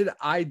 What did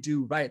I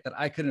do right that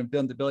I couldn't have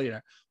been the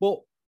billionaire?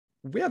 Well,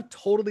 we have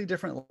totally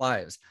different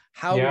lives.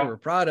 How we Yeah. were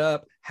brought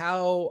up,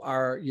 how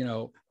our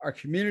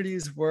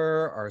communities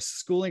were, our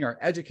schooling, our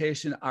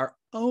education, our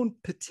own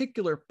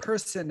particular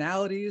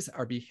personalities,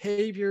 our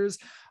behaviors,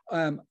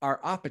 our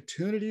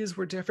opportunities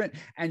were different.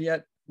 And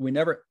yet we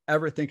never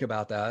ever think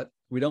about that.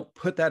 We don't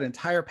put that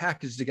entire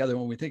package together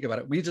when we think about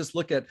it. We just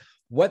look at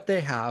what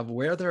they have,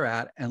 where they're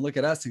at, and look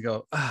at us and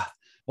go,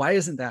 why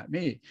isn't that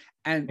me?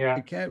 And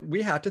Yeah.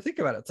 we have to think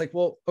about it. It's like,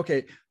 well,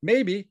 okay,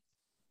 maybe,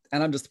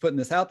 and I'm just putting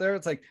this out there,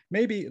 it's like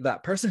maybe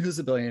that person who's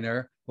a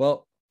billionaire,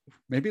 well,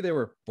 maybe they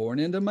were born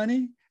into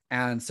money.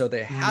 And so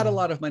they had a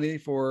lot of money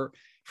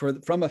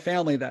from a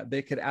family that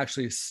they could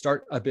actually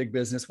start a big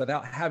business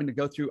without having to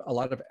go through a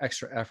lot of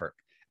extra effort.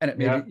 And it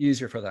made it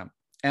easier for them.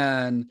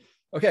 And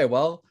okay,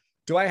 well,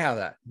 do I have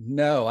that?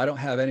 No, I don't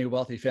have any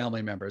wealthy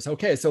family members.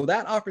 Okay, so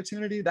that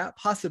opportunity, that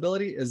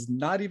possibility is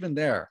not even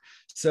there.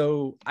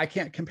 So I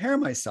can't compare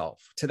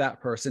myself to that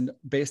person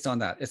based on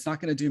that. It's not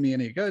going to do me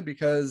any good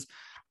because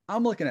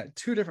I'm looking at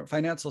two different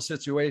financial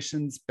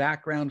situations,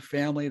 background,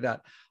 family,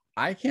 that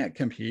I can't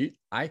compete.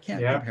 I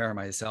can't compare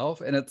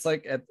myself. And it's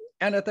like,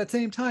 and at that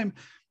same time,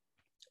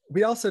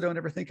 we also don't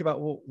ever think about,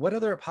 well, what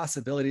other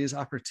possibilities,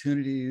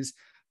 opportunities,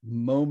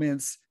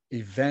 moments,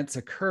 events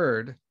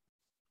occurred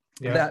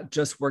that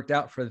just worked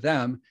out for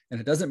them. And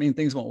it doesn't mean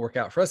things won't work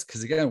out for us,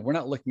 because again, we're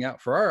not looking out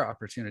for our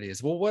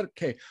opportunities. Well, what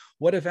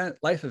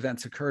life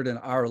events occurred in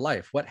our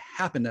life? What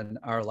happened in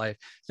our life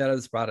that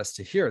has brought us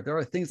to here? There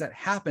are things that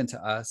happened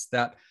to us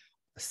that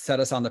set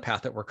us on the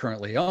path that we're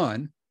currently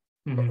on,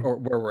 or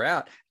where we're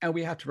at. And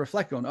we have to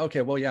reflect on,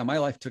 okay, well, yeah, my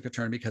life took a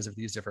turn because of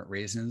these different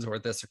reasons, or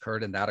this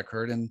occurred and that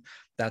occurred. And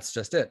that's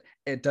just it.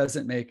 It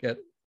doesn't make it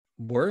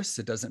worse.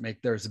 It doesn't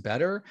make theirs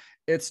better.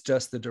 It's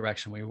just the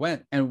direction we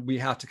went. And we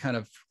have to kind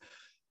of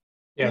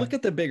look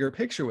at the bigger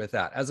picture with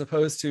that, as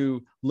opposed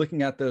to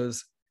looking at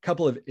those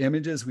couple of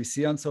images we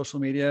see on social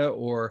media,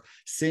 or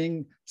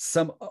seeing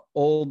some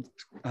old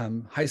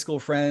high school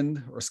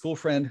friend or school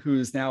friend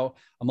who's now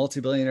a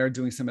multi-billionaire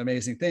doing some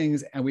amazing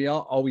things. And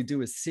all we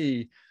do is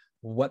see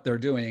what they're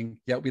doing,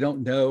 yet we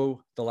don't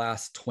know the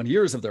last 20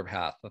 years of their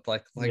path. It's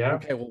like,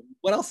 okay, well,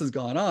 what else has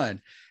gone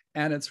on?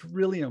 And it's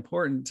really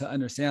important to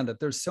understand that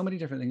there's so many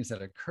different things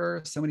that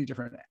occur, so many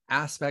different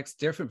aspects,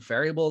 different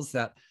variables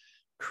that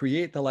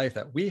create the life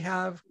that we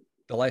have,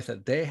 the life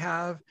that they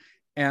have,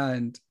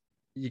 and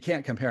you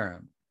can't compare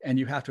them. And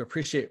you have to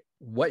appreciate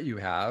what you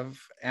have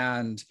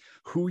and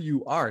who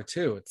you are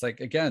too. It's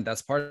like, again,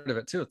 that's part of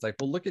it too. It's like,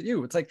 well, look at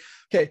you. It's like,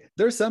 okay,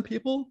 there's some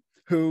people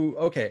who,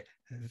 okay,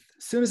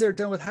 as soon as they're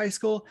done with high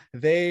school,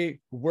 they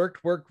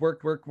worked.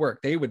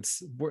 They would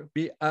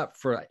be up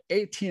for like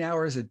 18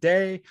 hours a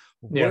day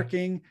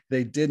working.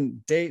 They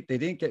didn't date. They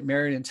didn't get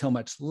married until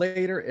much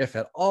later, if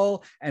at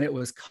all. And it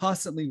was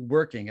constantly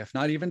working, if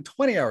not even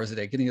 20 hours a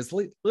day, getting as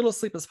little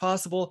sleep as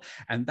possible.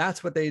 And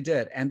that's what they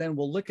did. And then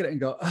we'll look at it and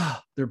go, oh,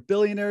 they're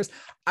billionaires.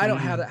 I don't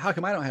have that. How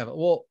come I don't have it?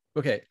 Well,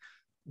 okay.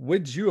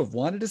 Would you have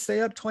wanted to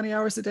stay up 20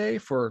 hours a day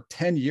for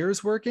 10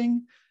 years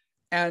working?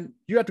 And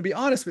you have to be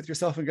honest with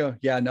yourself and go,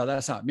 yeah, no,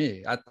 that's not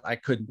me. I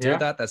couldn't do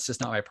that. That's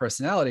just not my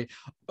personality.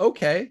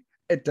 Okay.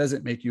 It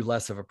doesn't make you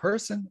less of a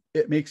person.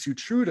 It makes you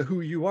true to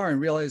who you are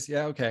and realize,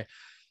 yeah, okay,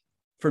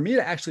 for me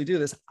to actually do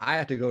this, I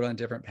have to go down a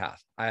different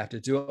path. I have to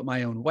do it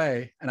my own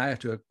way, and I have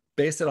to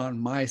base it on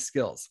my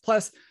skills.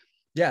 Plus,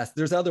 yes,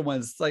 there's other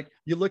ones like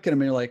you look at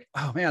them and you're like,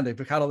 oh man, they've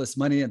got all this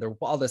money and they're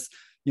all this,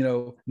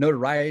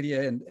 notoriety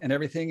and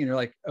everything. And you're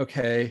like,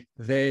 okay,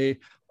 they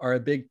are a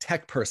big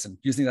tech person,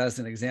 using that as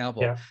an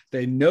example. Yeah.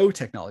 They know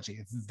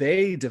technology.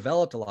 They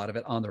developed a lot of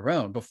it on their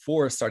own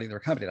before starting their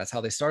company. That's how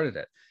they started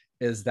it.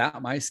 Is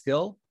that my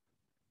skill?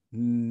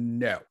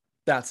 No,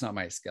 that's not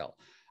my skill.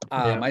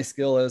 My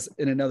skill is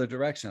in another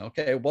direction.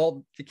 Okay,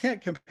 well, you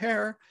can't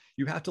compare.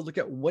 You have to look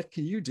at what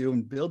can you do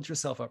and build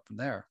yourself up from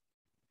there.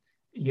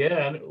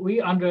 Yeah, and we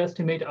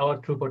underestimate our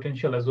true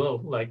potential as well.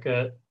 Like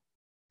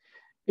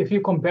if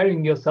you're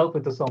comparing yourself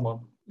with someone,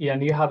 yeah,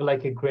 and you have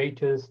like a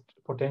greatest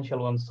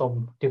potential on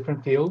some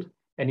different field,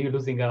 and you're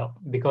losing out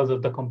because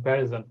of the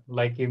comparison,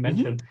 like you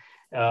mentioned.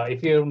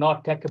 If you're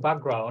not tech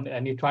background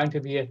and you're trying to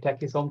be a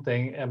techie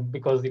something, and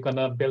because you're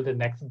gonna build the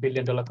next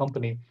billion-dollar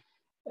company,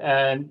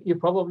 and you're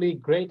probably a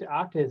great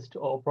artist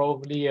or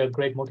probably a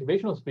great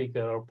motivational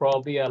speaker or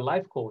probably a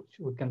life coach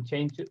who can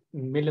change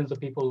millions of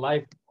people's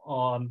life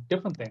on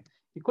different things.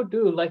 You could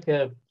do like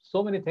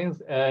so many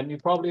things, and you're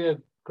probably a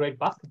great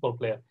basketball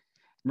player.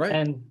 Right.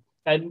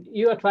 And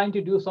you are trying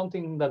to do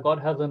something that God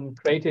hasn't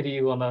created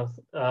you on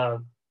a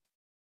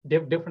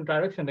different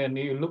direction, and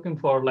you're looking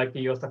for like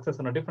your success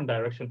in a different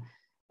direction,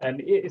 and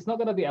it's not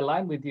going to be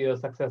aligned with your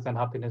success and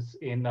happiness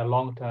in a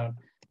long term.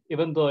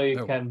 Even though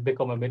you can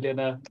become a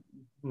millionaire,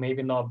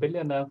 maybe not a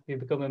billionaire, you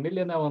become a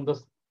millionaire on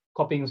just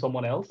copying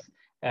someone else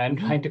and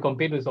trying to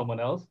compete with someone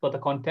else, but the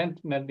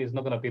contentment is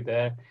not going to be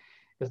there.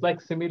 It's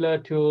like similar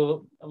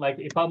to like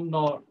if I'm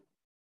not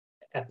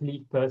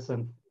athlete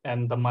person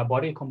and my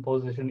body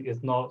composition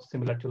is not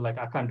similar to like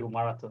I can't do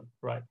marathon,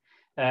 right?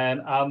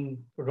 And I'm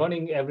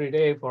running every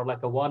day for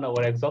like a 1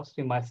 hour,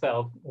 exhausting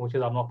myself, which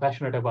is I'm not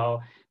passionate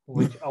about,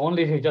 which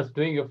only just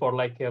doing it for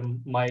like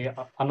my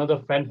another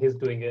friend, he's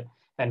doing it,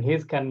 and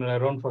he's can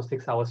run for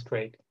 6 hours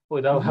straight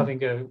without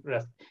having a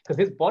rest, because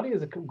his body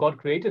is God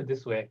created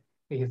this way.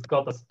 He's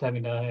got the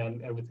stamina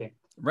and everything.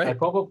 Right.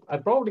 I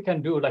probably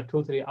can do like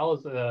 2-3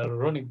 hours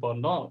running, but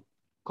not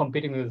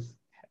competing with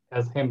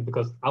as him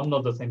because I'm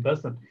not the same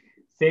person.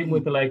 Same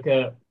with like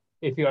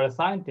if you are a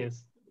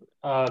scientist,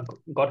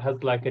 God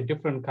has like a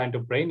different kind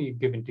of brain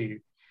given to you,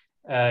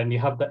 and you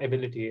have the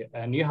ability,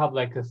 and you have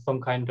like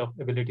some kind of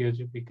ability which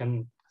you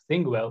can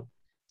sing well,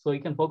 so you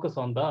can focus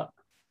on that.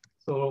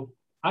 So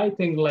I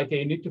think like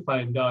you need to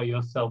find out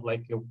yourself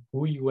like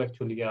who you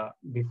actually are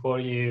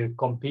before you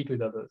compete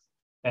with others,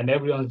 and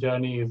everyone's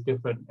journey is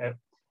different.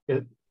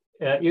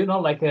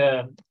 Like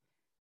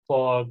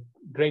for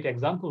great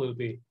example will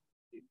be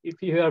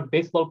if you're a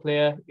baseball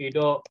player, you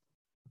don't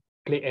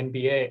play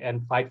NBA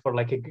and fight for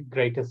like a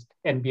greatest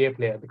NBA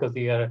player because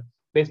you're a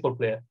baseball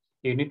player.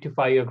 You need to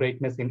find your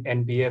greatness in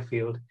NBA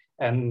field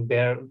and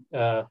their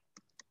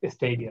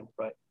stadium,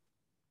 right?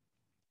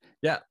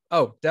 Yeah.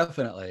 Oh,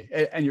 definitely.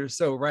 And you're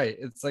so right.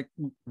 It's like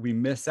we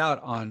miss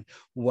out on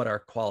what our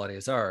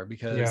qualities are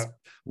because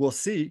we'll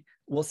see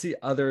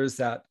others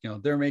that,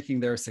 they're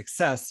making their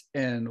success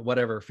in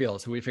whatever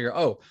field. So we figure,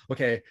 oh,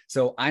 okay,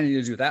 so I need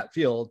to do that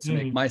field to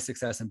make my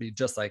success and be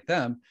just like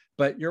them.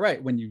 But you're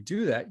right. When you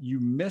do that, you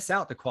miss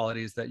out the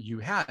qualities that you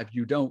have.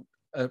 You don't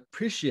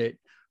appreciate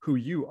who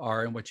you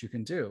are and what you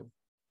can do.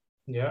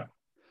 Yeah.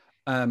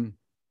 And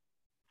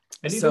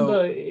even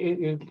though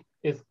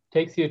it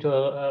takes you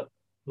to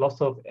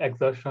lots of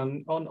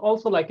exertion, and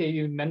also like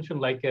you mentioned,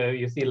 like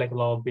you see like a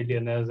lot of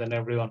billionaires and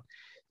everyone,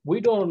 we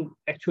don't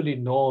actually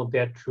know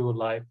their true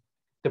life.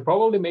 They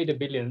probably made a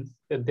billions.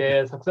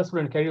 They're successful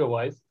in career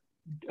wise.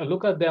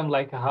 Look at them,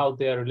 like how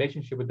their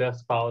relationship with their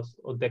spouse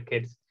or their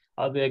kids.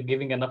 Are they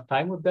giving enough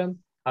time with them?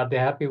 Are they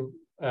happy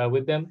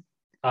with them?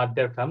 Are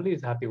their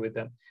families happy with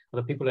them? Are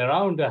the people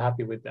around are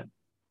happy with them?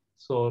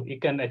 So you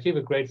can achieve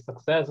a great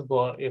success,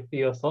 but if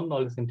your son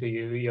not listening to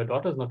you, your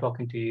daughter's not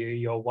talking to you,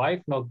 your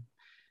wife not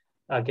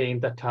again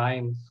the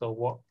time. So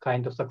what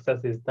kind of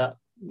success is that?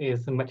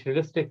 Is a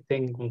materialistic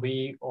thing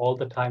we all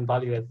the time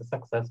value as a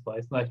success, but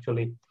it's not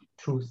actually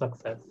true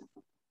success.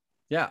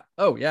 Yeah.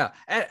 Oh, yeah.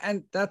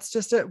 And that's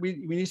just it. We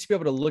need to be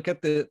able to look at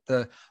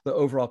the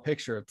overall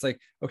picture. It's like,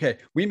 okay,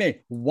 we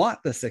may want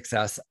the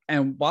success,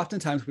 and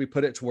oftentimes we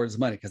put it towards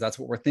money because that's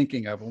what we're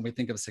thinking of when we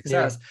think of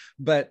success.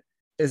 But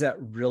is that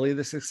really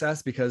the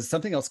success? Because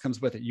something else comes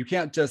with it. You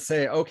can't just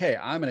say, okay,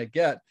 I'm going to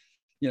get,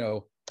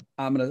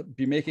 I'm going to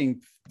be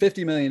making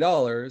 $50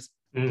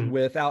 million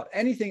without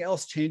anything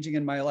else changing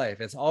in my life.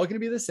 It's all going to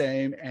be the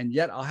same. And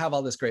yet I'll have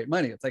all this great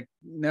money. It's like,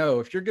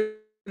 no, if you're going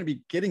to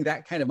be getting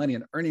that kind of money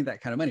and earning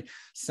that kind of money,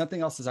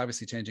 something else is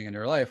obviously changing in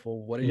your life. Well,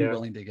 what are you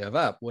willing to give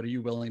up? What are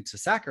you willing to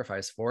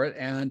sacrifice for it?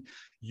 And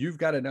you've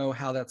got to know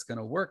how that's going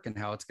to work and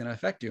how it's going to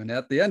affect you. And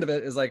at the end of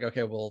it is like,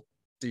 okay, well,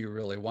 do you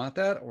really want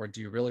that? Or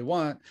do you really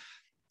want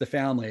the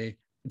family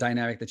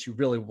dynamic that you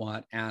really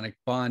want and a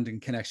bond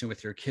and connection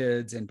with your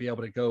kids and be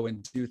able to go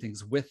and do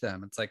things with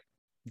them? It's like,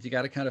 you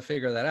got to kind of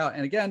figure that out.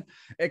 And again,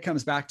 it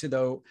comes back to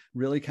though,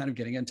 really kind of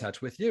getting in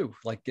touch with you,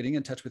 like getting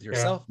in touch with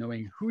yourself,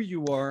 knowing who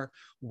you are,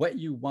 what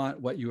you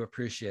want, what you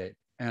appreciate.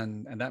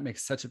 And that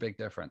makes such a big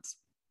difference.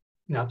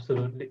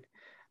 Absolutely.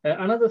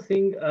 Another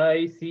thing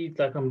I see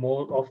like a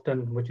more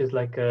often, which is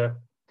like a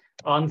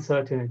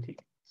uncertainty.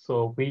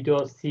 So we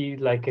don't see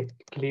like a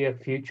clear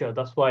future.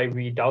 That's why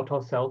we doubt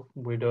ourselves.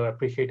 We don't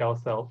appreciate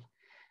ourselves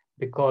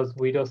because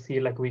we don't see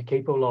like we're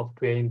capable of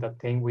doing the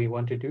thing we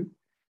want to do.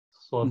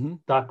 So Mm-hmm.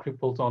 that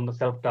cripples on the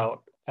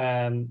self-doubt.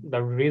 And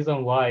the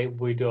reason why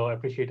we don't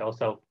appreciate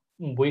ourselves,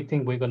 we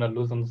think we're gonna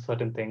lose on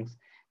certain things,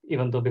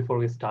 even though before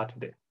we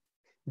started it.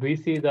 Do you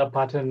see the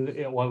pattern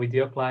one with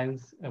your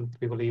clients and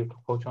people you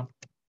coach on?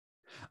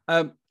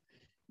 Um,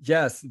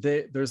 yes,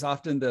 there's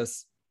often the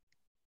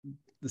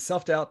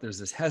self-doubt, there's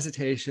this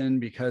hesitation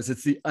because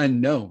it's the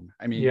unknown.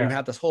 I mean, you Yeah,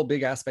 have this whole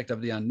big aspect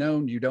of the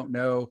unknown. You don't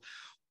know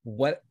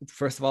what,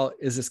 first of all,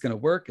 is this going to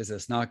work? Is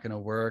this not going to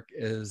work?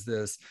 Is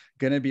this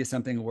going to be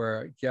something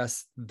where,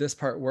 yes, this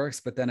part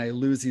works, but then I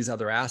lose these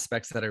other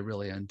aspects that I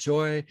really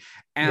enjoy?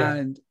 yeah.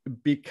 And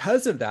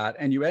because of that,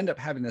 and you end up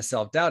having this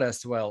self-doubt as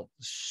to, well,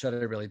 should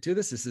I really do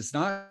this? Is this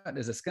not,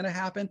 is this going to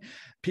happen?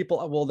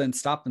 People will then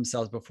stop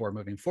themselves before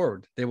moving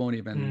forward. They won't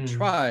even Mm,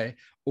 try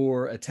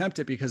or attempt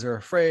it because they're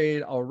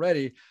afraid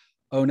already.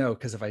 Oh no,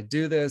 because if I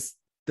do this,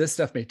 this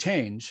stuff may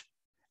change,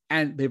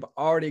 and they've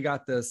already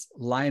got this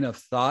line of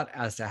thought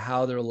as to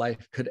how their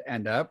life could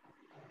end up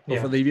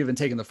before yeah. they've even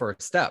taken the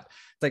first step.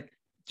 It's like,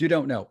 you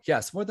don't know.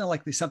 Yes, more than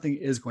likely something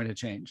is going to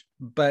change,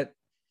 but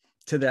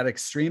to that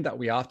extreme that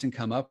we often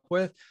come up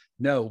with,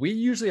 no, we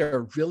usually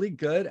are really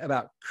good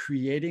about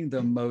creating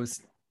the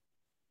most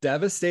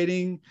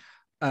devastating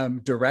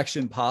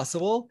direction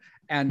possible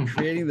and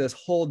creating this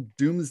whole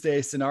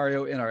doomsday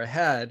scenario in our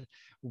head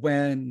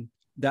when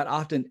that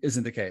often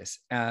isn't the case.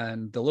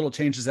 And the little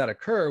changes that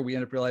occur, we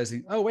end up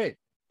realizing, oh, wait,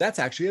 that's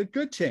actually a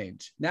good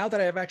change. Now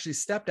that I've actually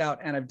stepped out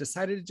and I've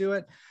decided to do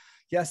it,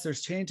 yes,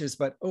 there's changes,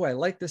 but oh, I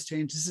like this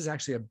change. This is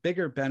actually a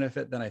bigger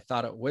benefit than I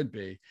thought it would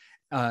be.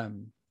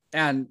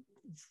 And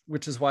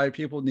which is why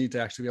people need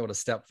to actually be able to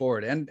step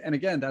forward. And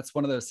again, that's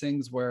one of those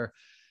things where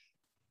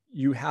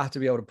you have to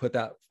be able to put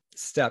that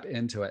step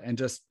into it and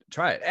just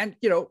try it. And,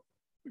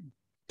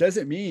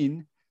 doesn't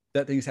mean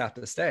that things have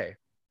to stay.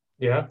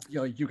 Yeah.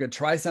 You could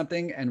try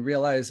something and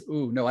realize,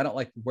 ooh, no, I don't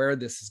like where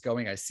this is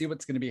going. I see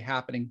what's going to be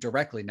happening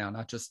directly now,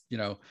 not just,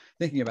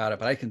 thinking about it,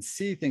 but I can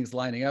see things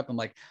lining up. I'm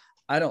like,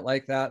 I don't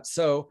like that.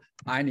 So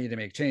I need to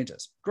make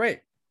changes. Great.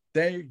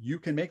 Then you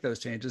can make those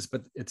changes,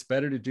 but it's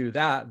better to do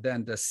that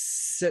than to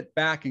sit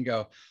back and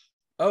go,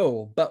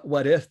 oh, but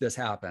what if this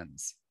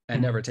happens,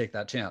 and never take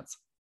that chance.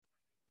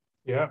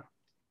 Yeah,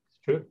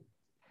 it's true.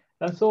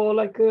 And so,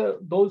 like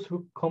those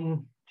who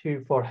come to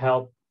you for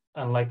help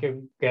and like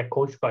get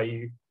coached by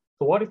you,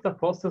 so what is the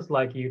process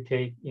like you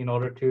take in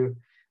order to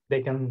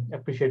they can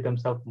appreciate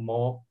themselves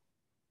more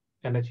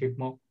and achieve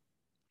more?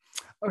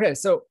 Okay,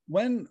 so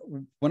when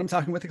I'm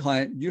talking with the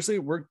client, usually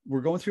we're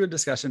going through a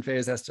discussion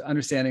phase as to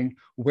understanding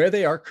where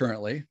they are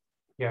currently,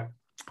 Yeah.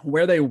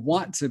 where they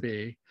want to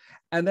be,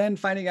 and then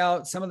finding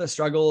out some of the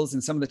struggles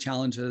and some of the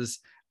challenges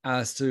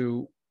as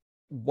to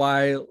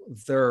why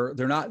they're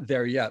not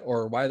there yet,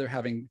 or why they're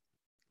having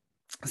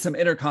some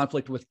inner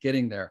conflict with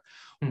getting there.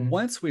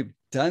 Once we've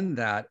done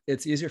that,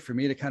 it's easier for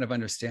me to kind of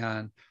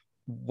understand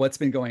what's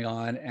been going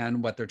on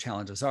and what their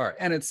challenges are.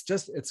 And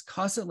it's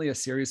constantly a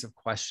series of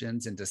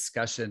questions and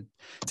discussion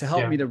to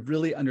help me to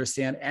really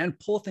understand and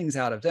pull things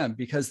out of them.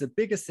 Because the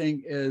biggest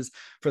thing is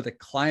for the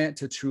client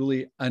to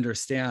truly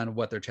understand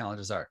what their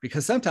challenges are.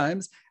 Because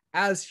sometimes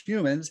as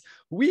humans,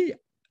 we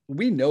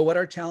know what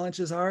our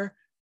challenges are,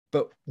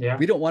 but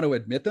we don't want to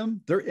admit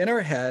them. They're in our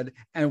head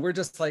and we're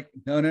just like,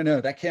 no,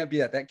 that can't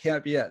be it. That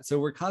can't be it. So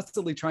we're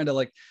constantly trying to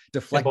like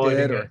deflect Avoiding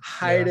it or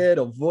hide it,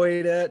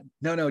 avoid it.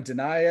 No,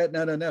 deny it.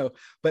 No.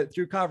 But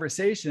through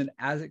conversation,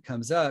 as it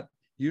comes up,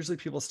 usually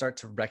people start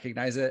to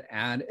recognize it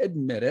and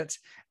admit it.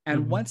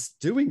 And once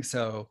doing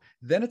so,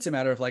 then it's a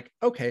matter of like,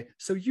 okay,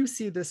 so you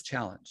see this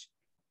challenge.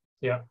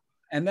 Yeah.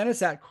 And then it's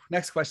that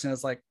next question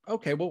is like,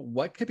 okay, well,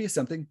 what could be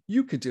something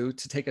you could do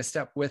to take a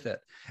step with it?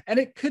 And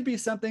it could be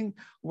something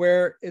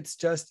where it's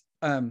just,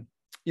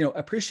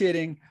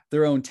 appreciating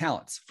their own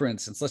talents. For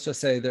instance, let's just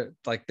say that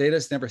like they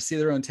just never see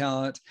their own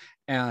talent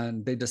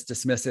and they just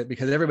dismiss it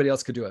because everybody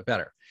else could do it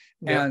better.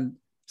 Yeah. And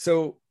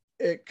so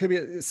it could be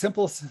a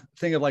simple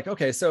thing of like,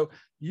 okay, so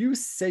you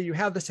say you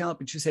have this talent,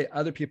 but you say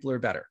other people are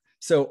better.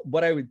 So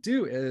what I would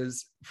do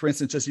is, for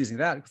instance, just using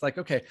that, it's like,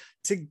 okay,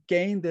 to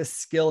gain this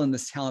skill and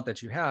this talent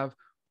that you have,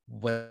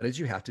 what did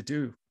you have to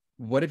do?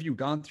 What have you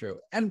gone through?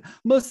 And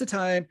most of the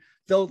time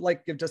they'll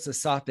like give just a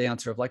soft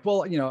answer of like,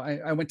 well,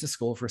 I went to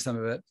school for some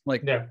of it.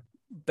 Like,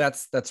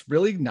 that's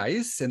really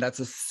nice. And that's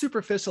a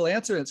superficial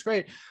answer. And it's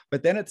great.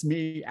 But then it's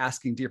me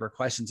asking deeper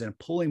questions and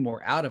pulling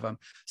more out of them.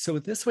 So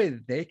this way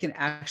they can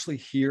actually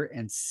hear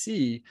and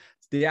see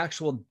the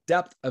actual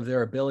depth of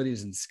their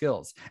abilities and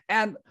skills.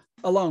 And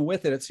along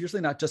with it, it's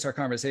usually not just our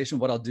conversation.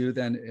 What I'll do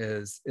then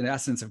is, in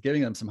essence, of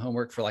giving them some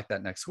homework for like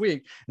that next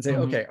week and say,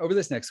 okay, over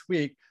this next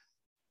week,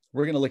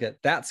 we're going to look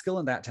at that skill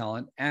and that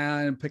talent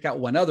and pick out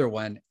one other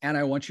one. And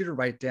I want you to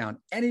write down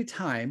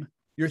anytime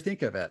you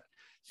think of it.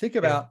 Think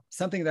about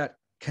something that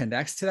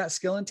connects to that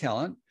skill and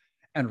talent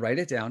and write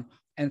it down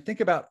and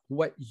think about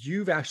what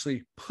you've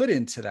actually put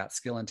into that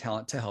skill and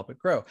talent to help it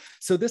grow.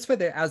 So this way,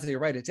 as they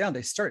write it down,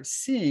 they start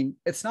seeing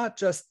it's not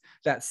just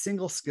that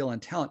single skill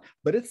and talent,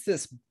 but it's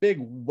this big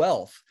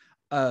wealth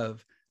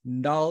of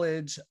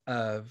knowledge,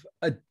 of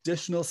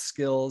additional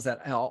skills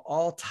that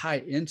all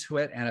tie into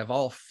it and have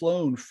all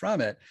flown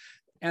from it.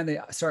 And they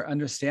start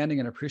understanding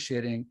and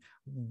appreciating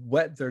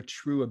what their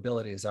true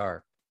abilities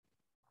are.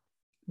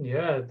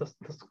 Yeah, that's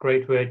a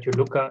great way to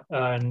look at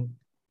and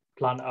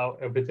plan out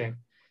everything.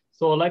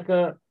 So like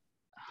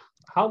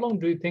how long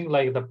do you think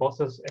like the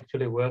process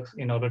actually works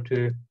in order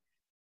to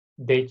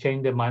they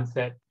change their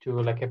mindset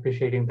to like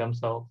appreciating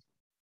themselves?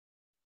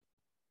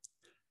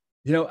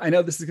 I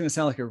know this is going to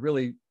sound like a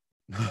really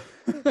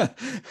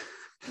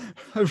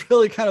a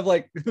really kind of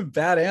like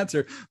bad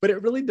answer, but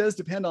it really does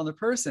depend on the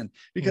person,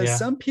 because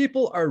some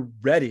people are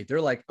ready.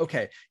 They're like,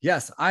 okay,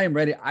 yes, I am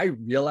ready. I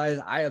realize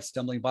I have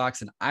stumbling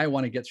blocks and I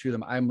want to get through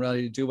them. I'm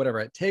ready to do whatever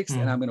it takes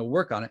and I'm going to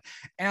work on it.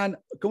 And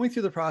going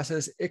through the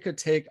process, it could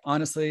take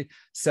honestly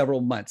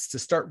several months to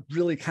start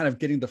really kind of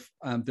getting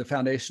the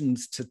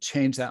foundations to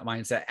change that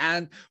mindset,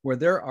 and where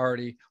they're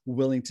already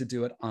willing to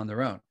do it on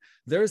their own.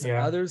 There's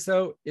others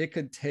though, it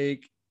could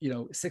take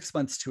 6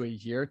 months to a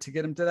year to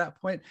get them to that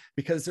point,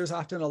 because there's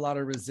often a lot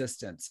of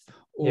resistance,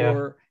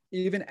 or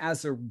even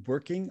as they're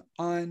working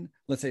on,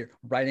 let's say,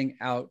 writing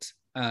out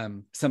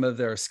some of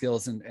their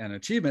skills and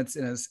achievements,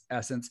 in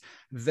essence,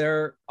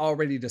 they're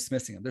already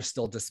dismissing them. They're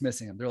still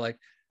dismissing them. They're like,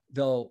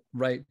 they'll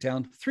write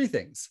down 3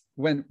 things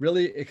when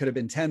really it could have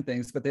been 10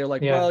 things, but they're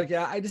like, well,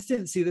 I just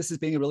didn't see this as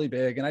being really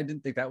big. And I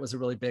didn't think that was a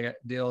really big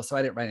deal. So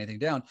I didn't write anything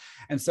down.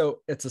 And so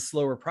it's a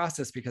slower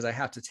process, because I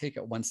have to take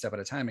it one step at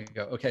a time and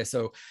go, okay,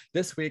 so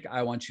this week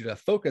I want you to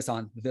focus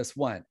on this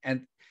one.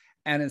 And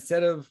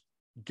instead of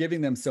giving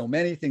them so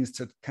many things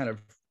to kind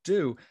of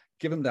do,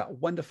 give them that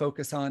one to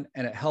focus on,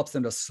 and it helps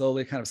them to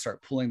slowly kind of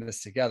start pulling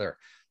this together.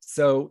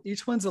 So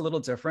each one's a little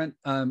different.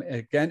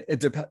 Again,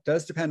 it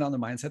does depend on the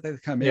mindset they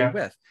come in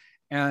with,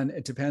 and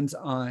it depends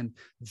on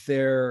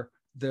their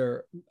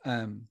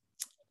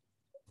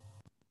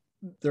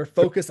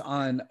focus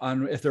on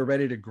if they're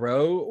ready to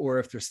grow or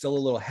if they're still a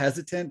little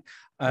hesitant.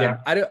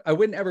 I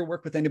wouldn't ever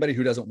work with anybody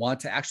who doesn't want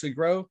to actually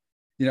grow.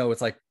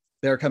 It's like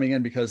they're coming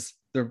in because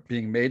they're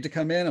being made to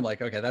come in. I'm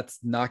like, okay, that's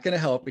not going to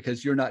help,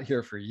 because you're not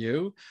here for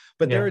you.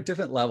 But there are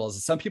different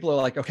levels. Some people are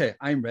like, okay,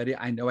 I'm ready.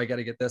 I know I got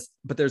to get this.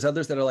 But there's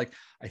others that are like,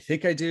 I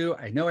think I do.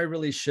 I know I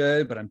really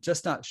should, but I'm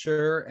just not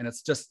sure. And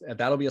it's just,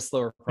 that'll be a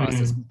slower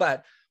process,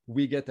 but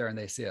we get there and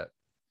they see it.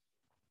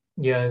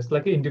 Yeah, it's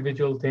like an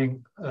individual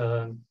thing.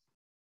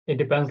 It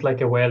depends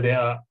like where they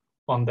are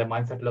on their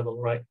mindset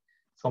level, right?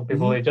 Some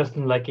people are just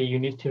like, you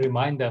need to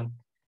remind them,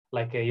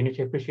 like you need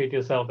to appreciate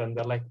yourself. And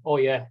they're like, oh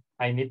yeah,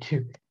 I need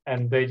to.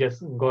 And they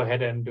just go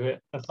ahead and do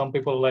it. And some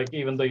people, like,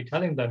 even though you're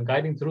telling them,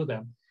 guiding through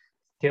them,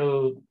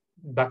 still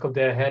back of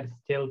their head,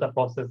 still the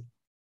process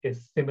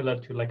is similar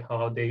to like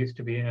how they used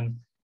to be, and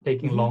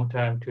taking long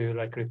time to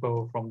like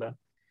recover from that.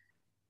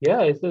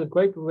 Yeah, it's a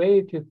great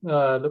way to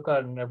look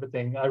at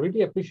everything. I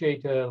really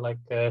appreciate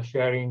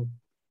sharing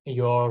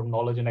your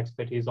knowledge and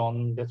expertise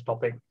on this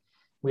topic.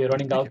 We are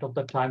running out of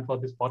the time for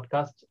this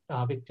podcast,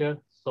 Victor.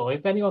 So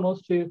if anyone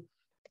wants to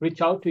reach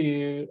out to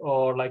you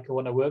or like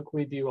want to work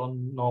with you or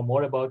know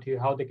more about you,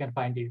 how they can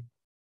find you?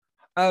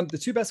 The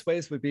 2 best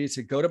ways would be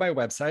to go to my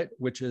website,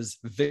 which is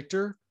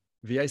Victor,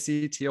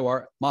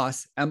 VICTOR,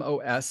 Moss,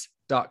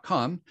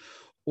 MOS.com,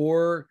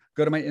 or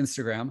go to my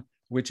Instagram,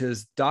 which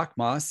is Doc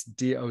Moss,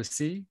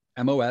 DOC,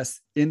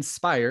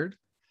 Inspired.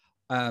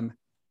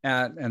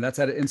 And that's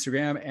at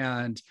Instagram.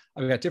 And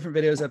I've got different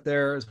videos up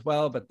there as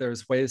well, but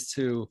there's ways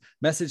to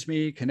message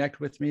me, connect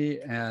with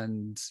me,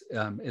 and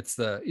it's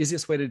the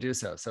easiest way to do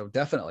so. So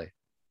definitely.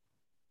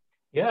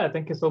 Yeah,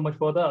 thank you so much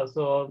for that.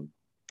 So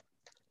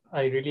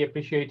I really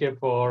appreciate it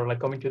for like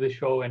coming to the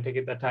show and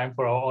taking the time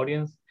for our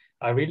audience.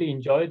 I really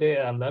enjoyed it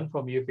and learned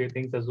from you a few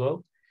things as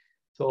well.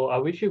 So I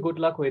wish you good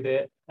luck with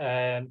it.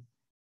 And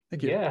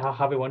thank you. Yeah,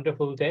 have a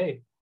wonderful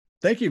day.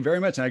 Thank you very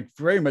much. I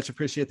very much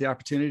appreciate the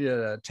opportunity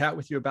to chat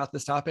with you about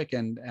this topic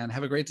and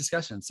have a great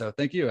discussion. So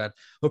thank you. I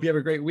hope you have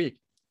a great week.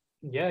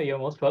 Yeah, you're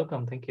most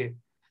welcome. Thank you.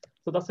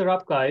 So that's a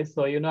wrap, guys.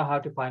 So you know how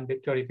to find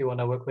Victor if you want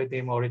to work with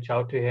him or reach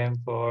out to him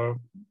for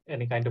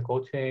any kind of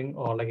coaching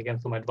or like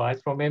again some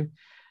advice from him.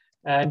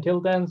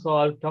 Until then, so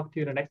I'll talk to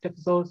you in the next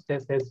episode. Stay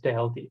safe, stay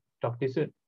healthy. Talk to you soon.